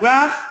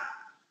graph,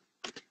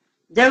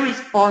 the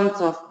response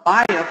of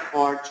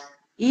Bioforge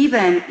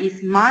even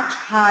is much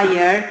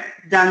higher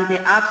than the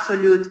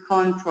absolute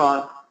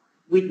control.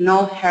 with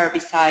no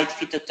herbicide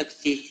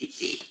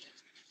phytotoxicity.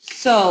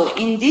 So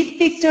in this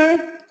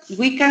picture,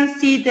 we can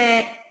see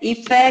the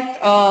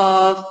effect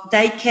of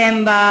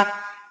dicamba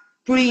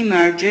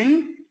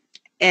pre-emergent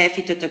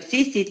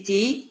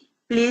phytotoxicity.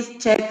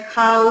 Please check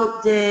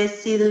how the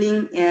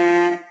seedling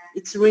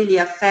it's really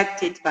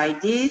affected by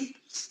this.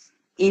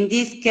 In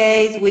this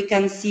case, we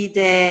can see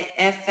the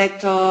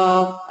effect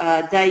of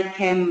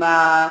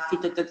dicamba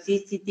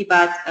phytotoxicity,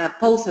 but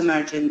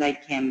post-emergent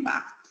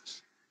dicamba.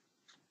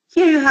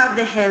 Here you have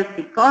the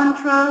healthy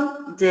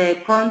control, the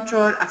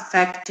control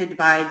affected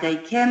by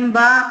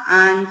dicamba,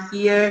 and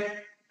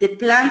here the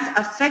plants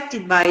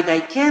affected by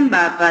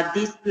dicamba, but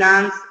these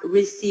plants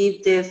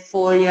received the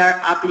foliar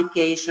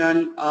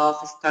application of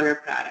Stoller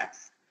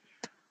products.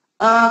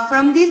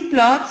 From these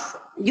plots,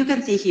 you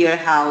can see here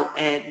how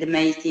the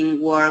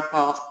amazing work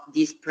of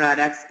these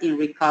products in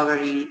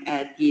recovering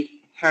this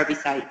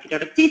herbicide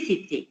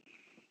phytotoxicity.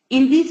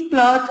 In this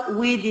plot,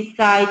 we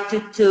decide to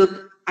take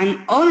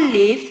an old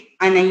leaf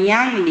and a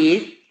young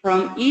leaf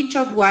from each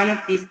of one of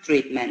these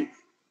treatments.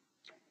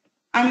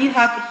 And you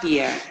have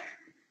here,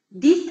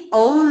 this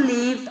old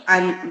leaf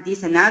and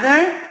this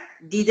another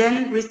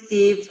didn't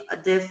receive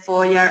the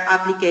foliar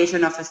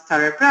application of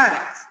Stoller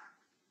products.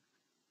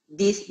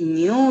 This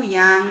new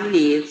young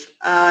leaf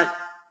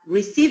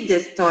received the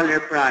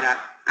Stoller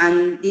product,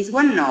 and this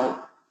one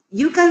no.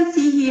 You can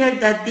see here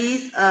that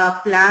this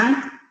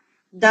plant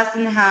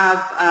doesn't have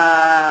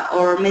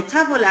or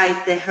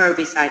metabolize the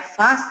herbicide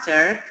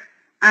faster,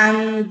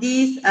 and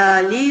these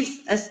leaves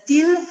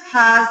still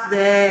has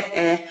the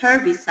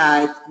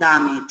herbicide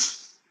damage.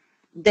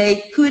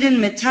 They couldn't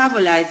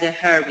metabolize the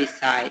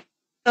herbicide.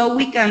 So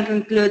we can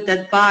conclude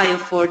that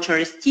bioforge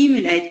or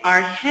stimulate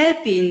are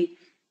helping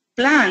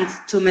plants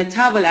to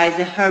metabolize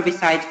the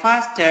herbicide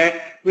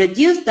faster,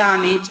 reduce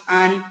damage,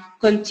 and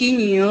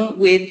continue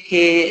with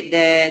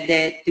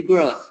the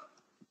growth.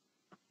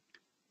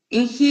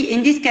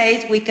 In this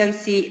case, we can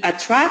see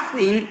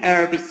atrazine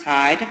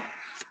herbicide.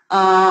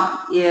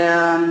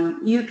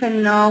 You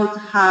can note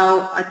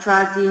how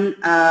atrazine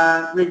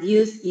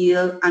reduced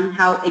yield and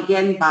how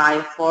again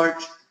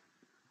bioforge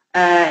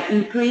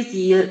increased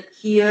yield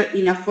here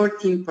in a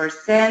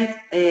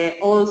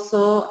 14%,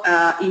 also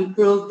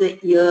improved the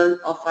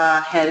yield of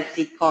a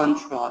healthy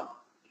control.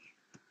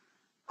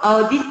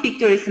 Oh, this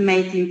picture is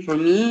amazing for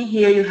me.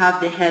 Here you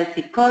have the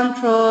healthy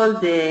control,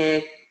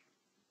 the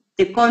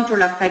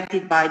control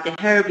affected by the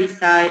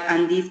herbicide,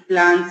 and these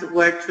plants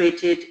were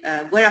treated,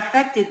 were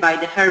affected by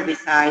the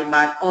herbicide,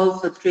 but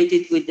also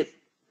treated with the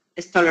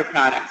Stoller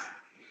products.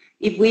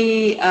 If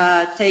we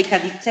take a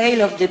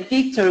detail of the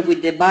picture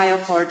with the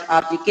bioforge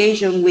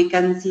application, we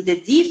can see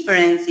the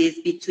differences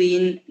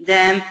between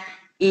them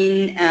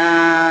in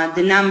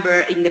the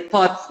number, in the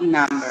pot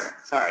number,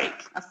 sorry.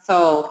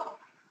 So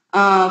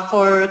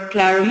for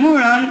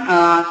claromuron,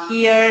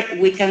 here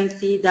we can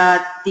see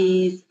that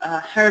these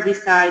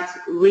herbicides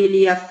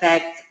really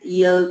affect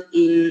yield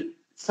in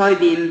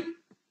soybean,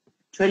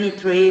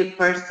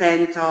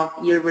 23% of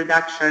yield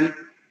reduction,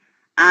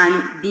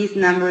 and this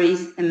number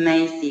is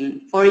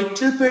amazing.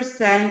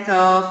 42%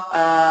 of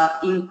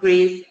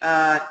increased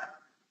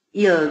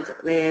yield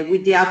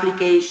with the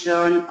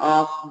application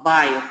of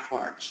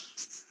bioforge.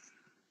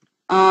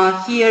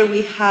 Here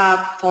we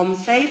have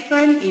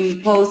fomsafen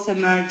in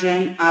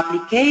post-emergent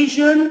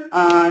application.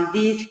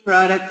 This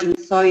product in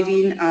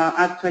soybean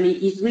actually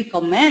is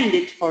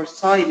recommended for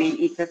soybean.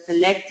 It's a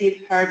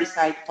selective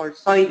herbicide for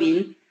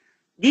soybean.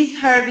 This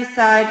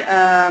herbicide,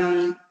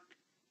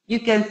 you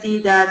can see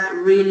that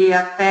really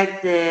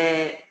affects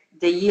the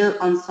yield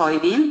on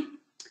soybean.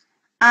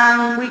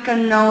 And we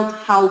can note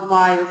how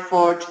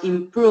bioforge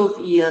improved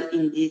yield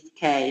in this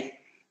case.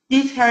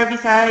 This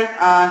herbicide,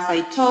 as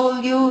I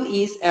told you,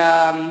 is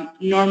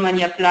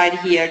normally applied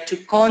here to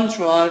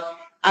control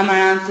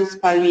Amaranthus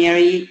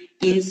palmieri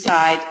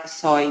inside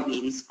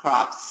soybeans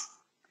crops.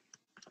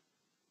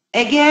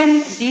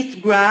 Again, this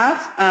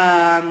graph,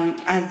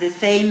 as the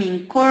same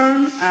in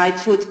corn, I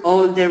put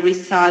all the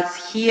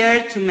results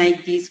here to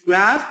make this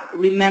graph.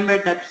 Remember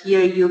that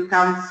here you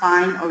can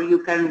find or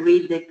you can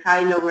read the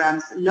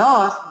kilograms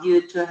lost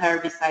due to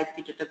herbicide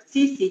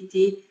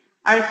phytotoxicity,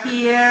 are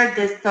here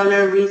the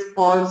Stoller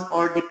response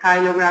or the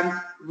kilograms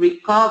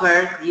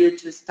recovered due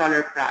to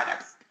Stoller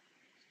products.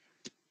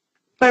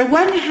 Per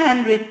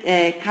 100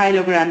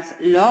 kilograms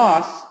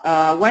loss,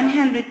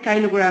 100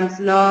 kilograms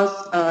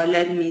loss,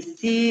 let me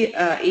see,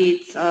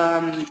 it's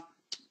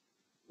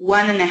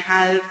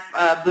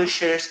 1.5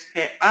 bushels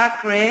per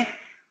acre.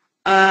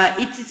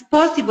 It is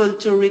possible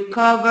to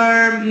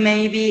recover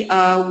maybe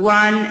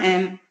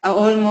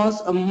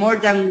almost more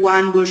than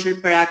 1 bushel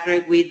per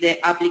acre with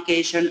the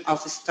application of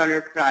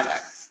Stoller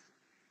products,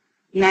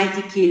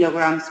 90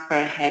 kilograms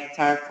per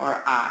hectare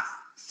for us.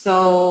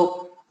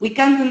 So we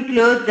can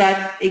conclude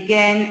that,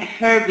 again,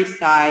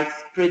 herbicides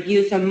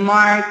produce a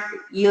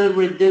marked yield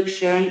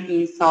reduction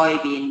in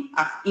soybean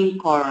as in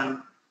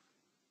corn.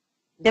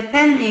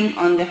 Depending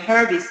on the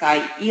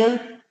herbicide, yield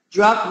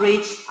drop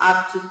reached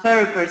up to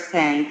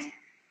 30%.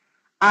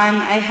 And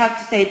I have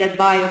to say that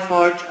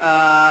Bioforge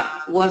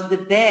was the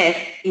best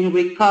in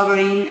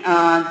recovering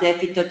the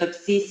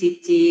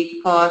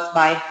phytotoxicity caused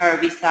by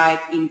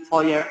herbicide in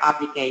foliar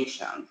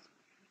applications.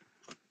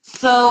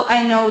 So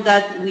I know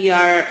that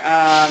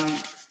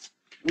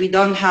we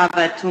don't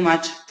have too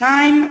much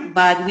time,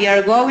 but we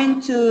are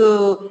going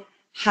to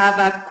have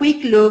a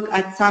quick look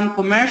at some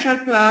commercial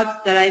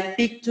plots that I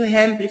picked to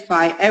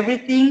exemplify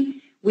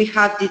everything we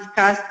have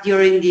discussed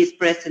during these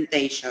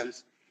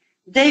presentations.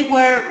 They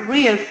were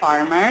real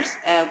farmers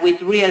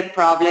with real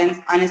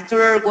problems, and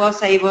Stoller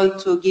was able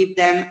to give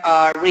them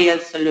real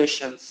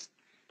solutions.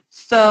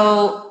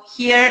 So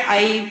here,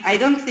 I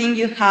don't think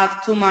you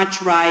have too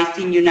much rice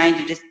in the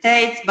United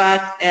States,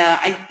 but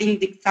I think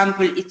the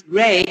example is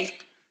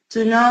great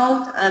to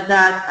note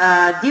that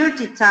a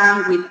dirty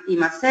tank with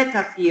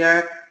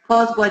imacetaphyr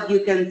caused what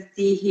you can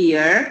see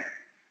here.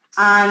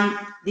 And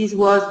this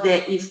was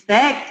the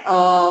effect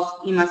of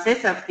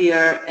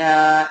imacetaphyr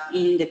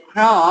in the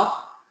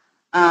crop.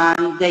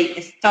 They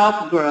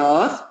stop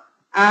growth,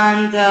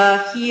 and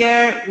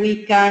here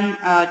we can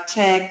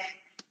check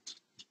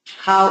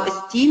how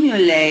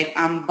Stimulate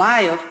and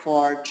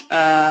Bioforge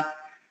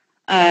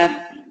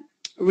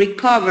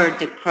recovered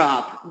the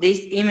crop.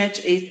 This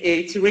image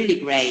it's really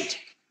great.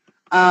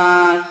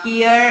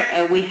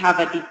 Here we have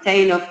a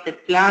detail of the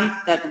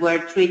plants that were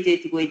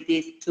treated with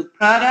these two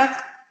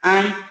products,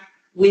 and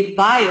with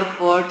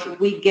Bioforge,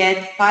 we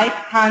get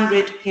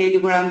 500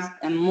 kilograms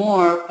and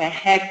more per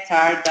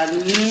hectare. That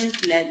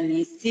means, let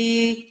me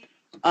see,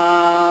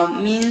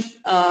 means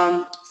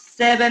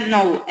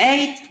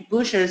 8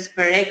 bushels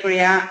per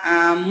acre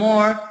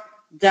more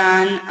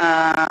than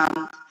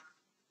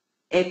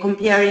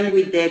comparing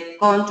with the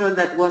control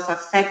that was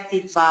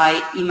affected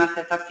by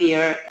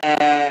imacetaphyr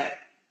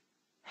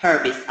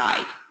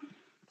herbicide.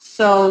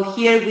 So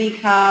here we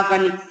have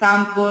an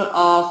example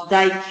of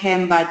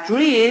dicamba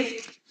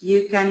drift.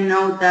 You can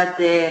note that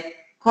the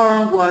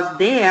corn was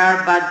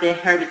there, but the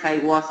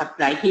herbicide was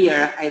applied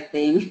here, I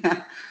think.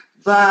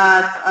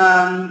 But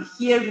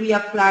here we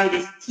apply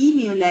the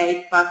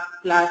Stimulate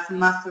plus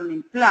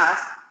Mastering Plus.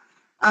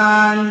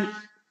 And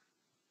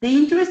the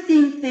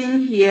interesting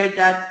thing here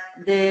that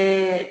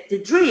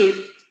the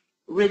drift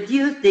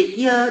reduced the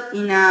yield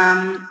in,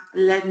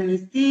 let me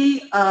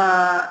see,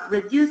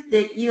 reduced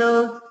the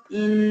yield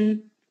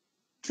in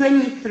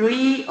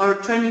 23 or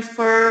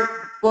 24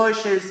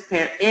 bushels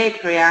per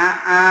acre,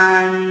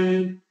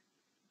 and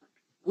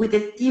with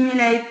the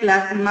Stimulate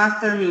plus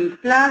Mastering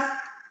Plus,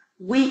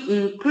 we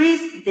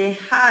increase the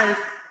half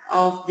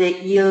of the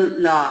yield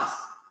loss.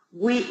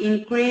 We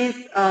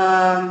increase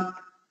 10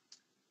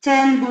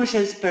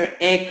 bushels per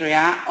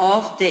acre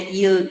of the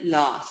yield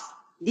loss.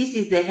 This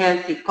is the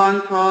healthy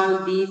control.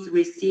 This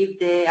received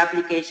the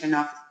application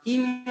of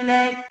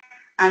Stimulate,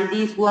 and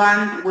these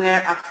one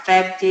were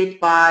affected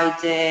by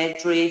the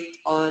drift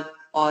of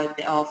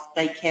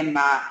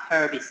dicamba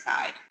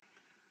herbicide.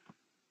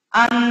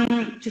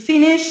 And to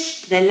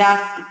finish, the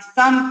last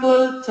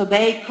example,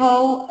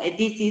 tobacco.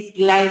 This is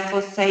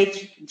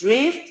glyphosate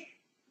drift.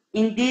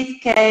 In this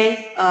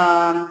case,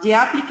 the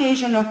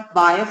application of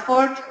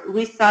Bioforge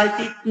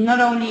resulted not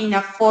only in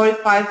a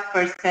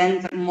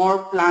 45%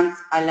 more plants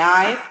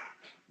alive,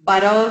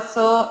 but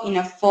also in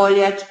a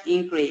foliage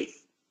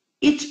increase.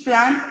 Each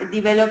plant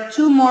developed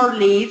 2 more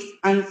leaves,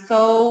 and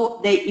so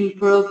they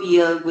improved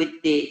yield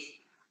with this.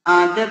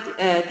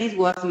 This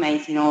was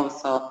amazing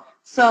also.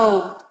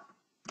 So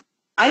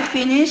I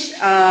finish.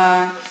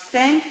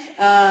 Thanks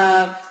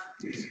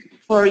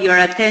for your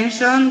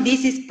attention.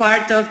 This is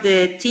part of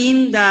the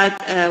team that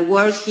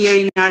works here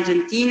in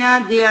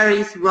Argentina. There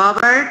is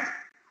Robert,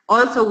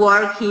 also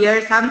work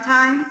here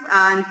sometimes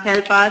and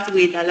help us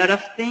with a lot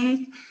of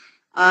things.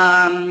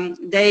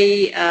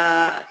 They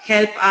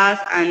help us,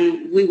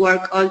 and we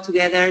work all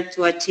together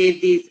to achieve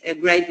these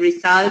great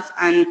results.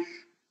 And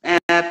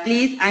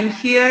please, I'm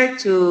here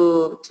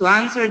to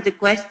answer the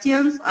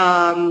questions.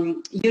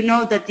 You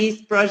know that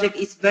this project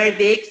is very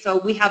big, so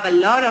we have a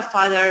lot of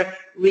other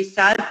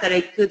results that I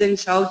couldn't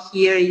show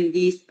here in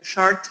this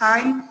short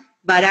time,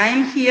 but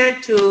I'm here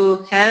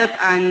to help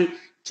and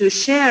to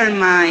share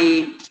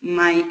my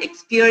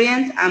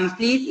experience. And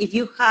please, if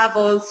you have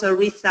also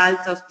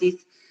results of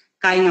this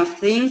kind of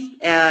things,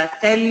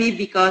 send me,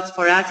 because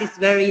for us it's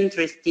very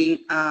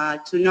interesting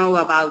to know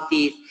about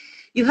this.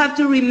 You have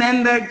to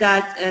remember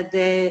that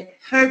the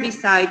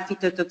herbicide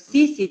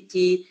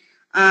phytotoxicity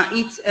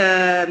is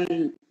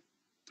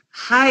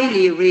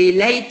highly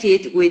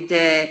related with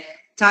the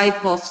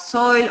type of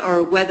soil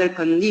or weather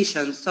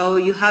conditions. So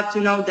you have to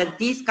know that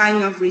these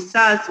kind of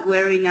results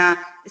were in a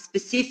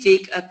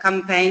specific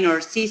campaign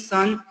or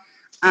season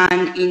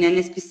and in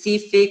a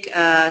specific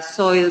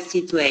soil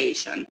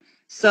situation.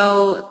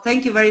 So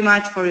thank you very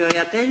much for your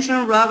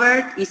attention.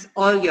 Robert, it's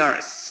all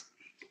yours.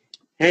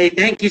 Hey,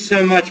 thank you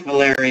so much,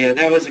 Valeria.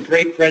 That was a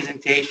great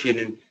presentation,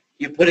 and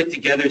you put it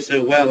together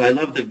so well. I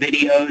love the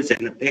videos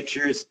and the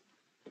pictures.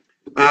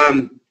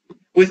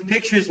 With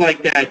pictures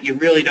like that, you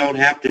really don't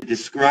have to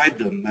describe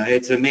them.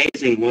 It's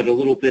amazing what a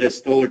little bit of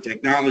Stoller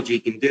technology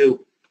can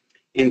do.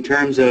 in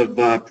terms of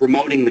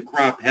promoting the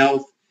crop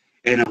health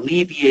and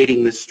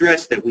alleviating the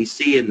stress that we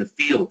see in the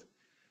field.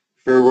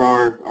 For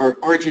our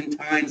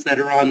Argentines that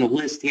are on the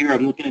list here,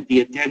 I'm looking at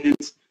the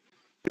attendance.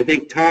 I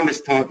think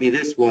Thomas taught me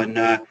this one.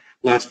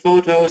 Las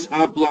fotos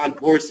hablan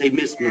por sí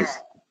mismas.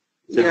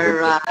 So,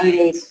 you're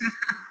right.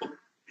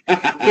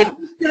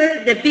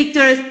 The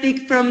pictures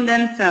speak from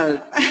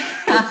themselves.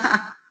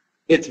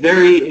 it's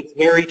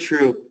very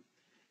true.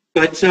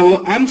 But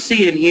so I'm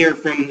seeing here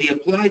from the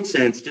applied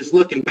sense, just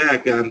looking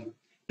back,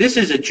 this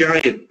is a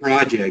giant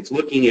project,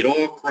 looking at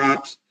all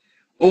crops,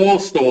 all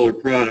Stoller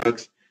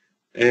products,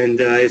 and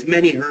as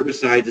many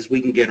herbicides as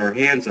we can get our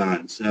hands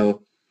on.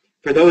 So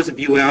for those of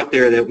you out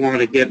there that want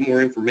to get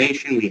more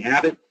information, we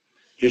have it.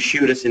 Just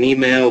shoot us an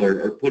email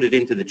or put it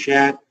into the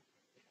chat.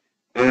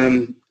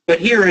 But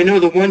here, I know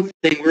the one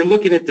thing, we're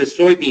looking at the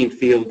soybean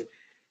field,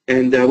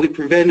 and we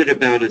prevented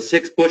about a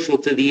 6 bushel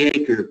to the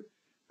acre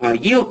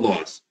yield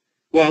loss.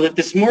 Well, at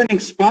this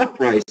morning's spot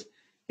price,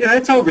 yeah,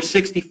 that's over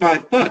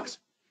 65 bucks.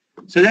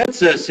 So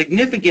that's a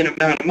significant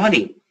amount of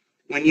money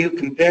when you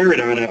compare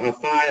it on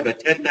a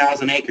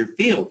 10,000 acre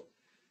field.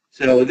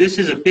 So this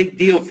is a big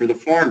deal for the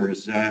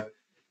farmers.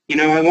 You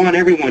know, I want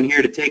everyone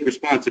here to take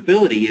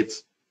responsibility.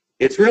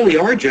 It's really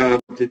our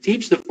job to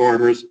teach the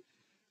farmers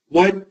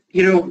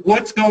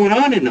what's going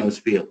on in those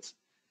fields.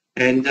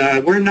 And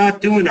we're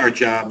not doing our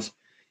jobs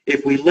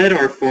if we let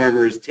our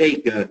farmers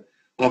take a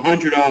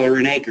 $100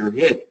 an acre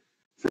hit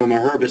from a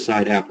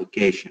herbicide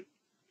application.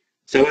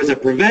 So as a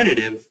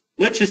preventative,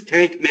 let's just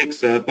tank mix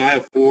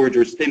Bioforge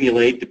or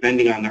Stimulate,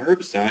 depending on the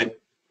herbicide,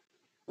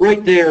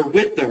 right there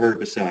with the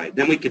herbicide.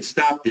 Then we could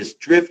stop this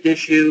drift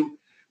issue.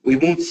 We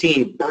won't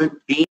see burnt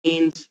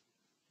beans.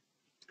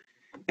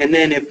 And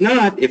then if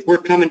not, if we're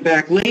coming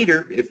back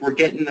later, if we're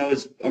getting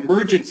those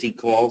emergency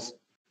calls,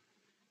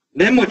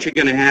 then what you're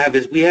going to have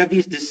is we have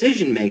these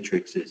decision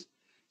matrices.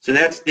 So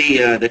that's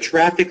the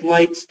traffic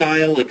light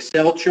style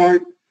Excel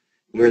chart,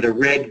 where the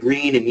red,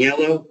 green, and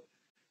yellow.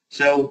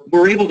 So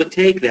we're able to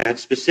take that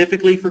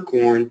specifically for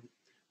corn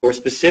or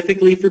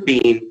specifically for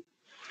bean,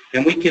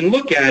 and we can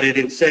look at it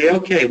and say,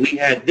 okay, we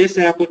had this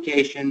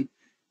application,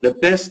 the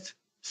best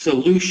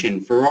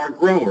solution for our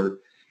grower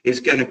is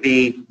going to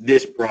be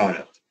this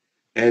product.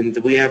 And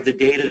we have the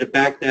data to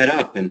back that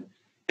up. And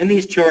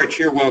these charts,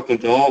 you're welcome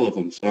to all of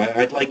them. So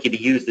I'd like you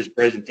to use this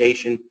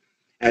presentation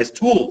as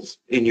tools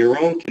in your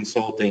own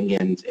consulting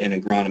and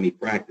agronomy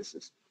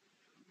practices.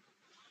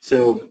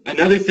 So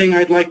another thing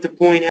I'd like to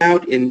point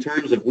out in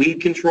terms of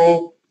weed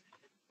control,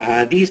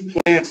 these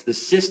plants, the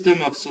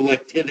system of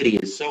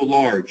selectivity is so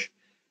large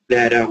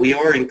that we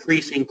are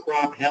increasing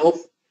crop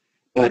health,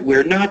 but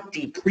we're not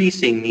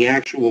decreasing the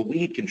actual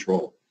weed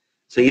control.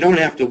 So you don't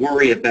have to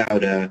worry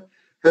about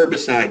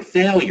herbicide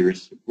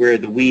failures where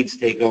the weeds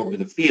take over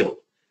the field.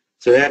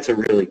 So that's a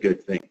really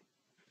good thing.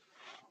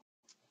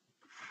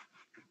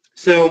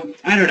 So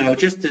I don't know,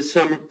 just to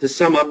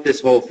sum up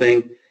this whole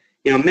thing,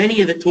 you know,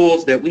 many of the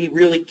tools that we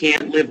really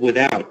can't live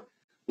without,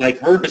 like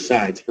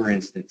herbicides, for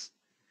instance,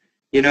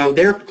 you know,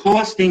 they're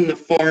costing the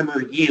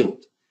farmer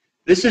yield.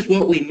 This is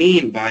what we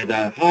mean by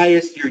the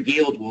highest your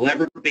yield will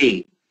ever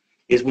be,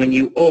 is when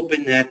you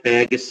open that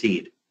bag of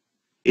seed.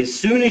 As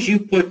soon as you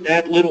put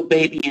that little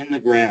baby in the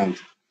ground,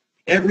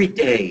 every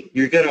day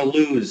you're going to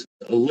lose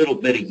a little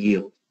bit of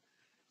yield.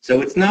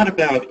 So it's not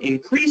about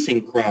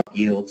increasing crop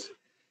yields.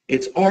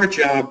 It's our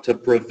job to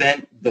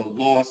prevent the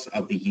loss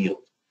of the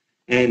yield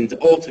and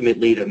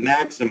ultimately to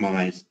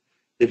maximize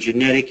the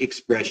genetic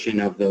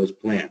expression of those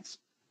plants.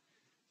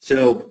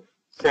 So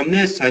from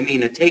this, I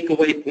mean, a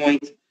takeaway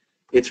point,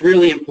 it's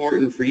really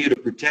important for you to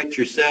protect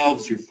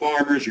yourselves, your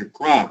farmers, your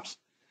crops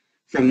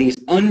from these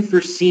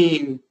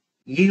unforeseen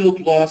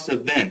yield loss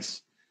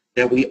events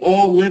that we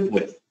all live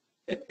with.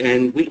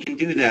 And we can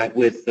do that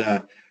with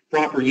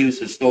proper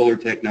use of Stoller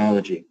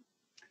technology.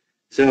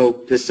 So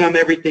to sum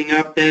everything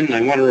up then,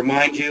 I want to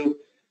remind you,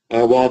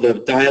 while the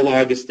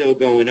dialogue is still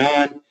going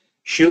on,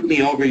 shoot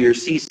me over your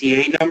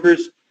CCA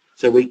numbers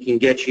so we can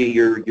get you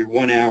your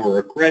 1 hour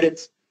of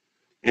credits.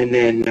 And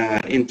then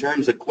in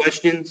terms of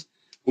questions,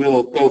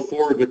 we'll go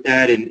forward with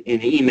that in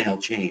an email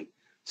chain.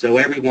 So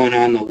everyone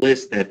on the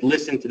list that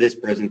listened to this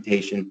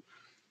presentation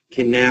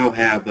can now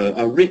have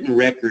a written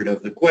record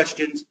of the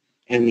questions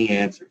and the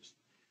answers.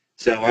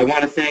 So I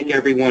want to thank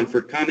everyone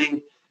for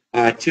coming.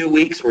 2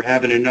 weeks, we're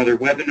having another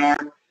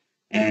webinar.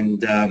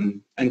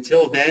 And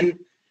until then,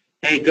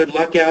 hey, good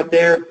luck out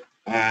there.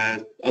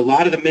 A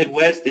lot of the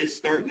Midwest is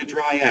starting to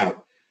dry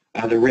out.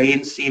 The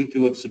rains seem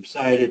to have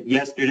subsided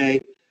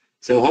yesterday.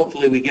 So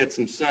hopefully we get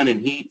some sun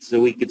and heat so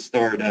we could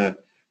start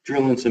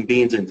drilling some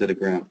beans into the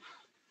ground.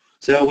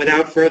 So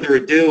without further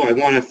ado, I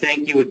want to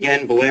thank you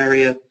again,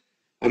 Valeria.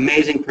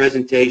 Amazing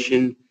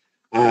presentation.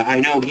 I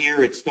know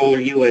here at Stoller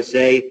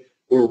USA,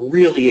 we're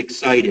really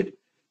excited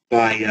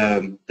by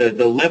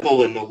the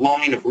level and the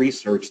line of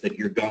research that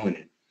you're going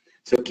in.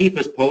 So keep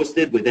us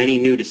posted with any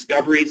new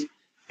discoveries,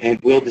 and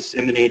we'll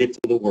disseminate it to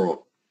the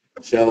world.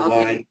 So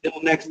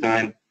until next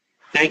time,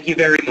 thank you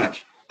very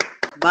much.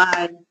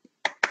 Bye.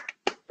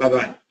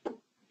 Bye-bye.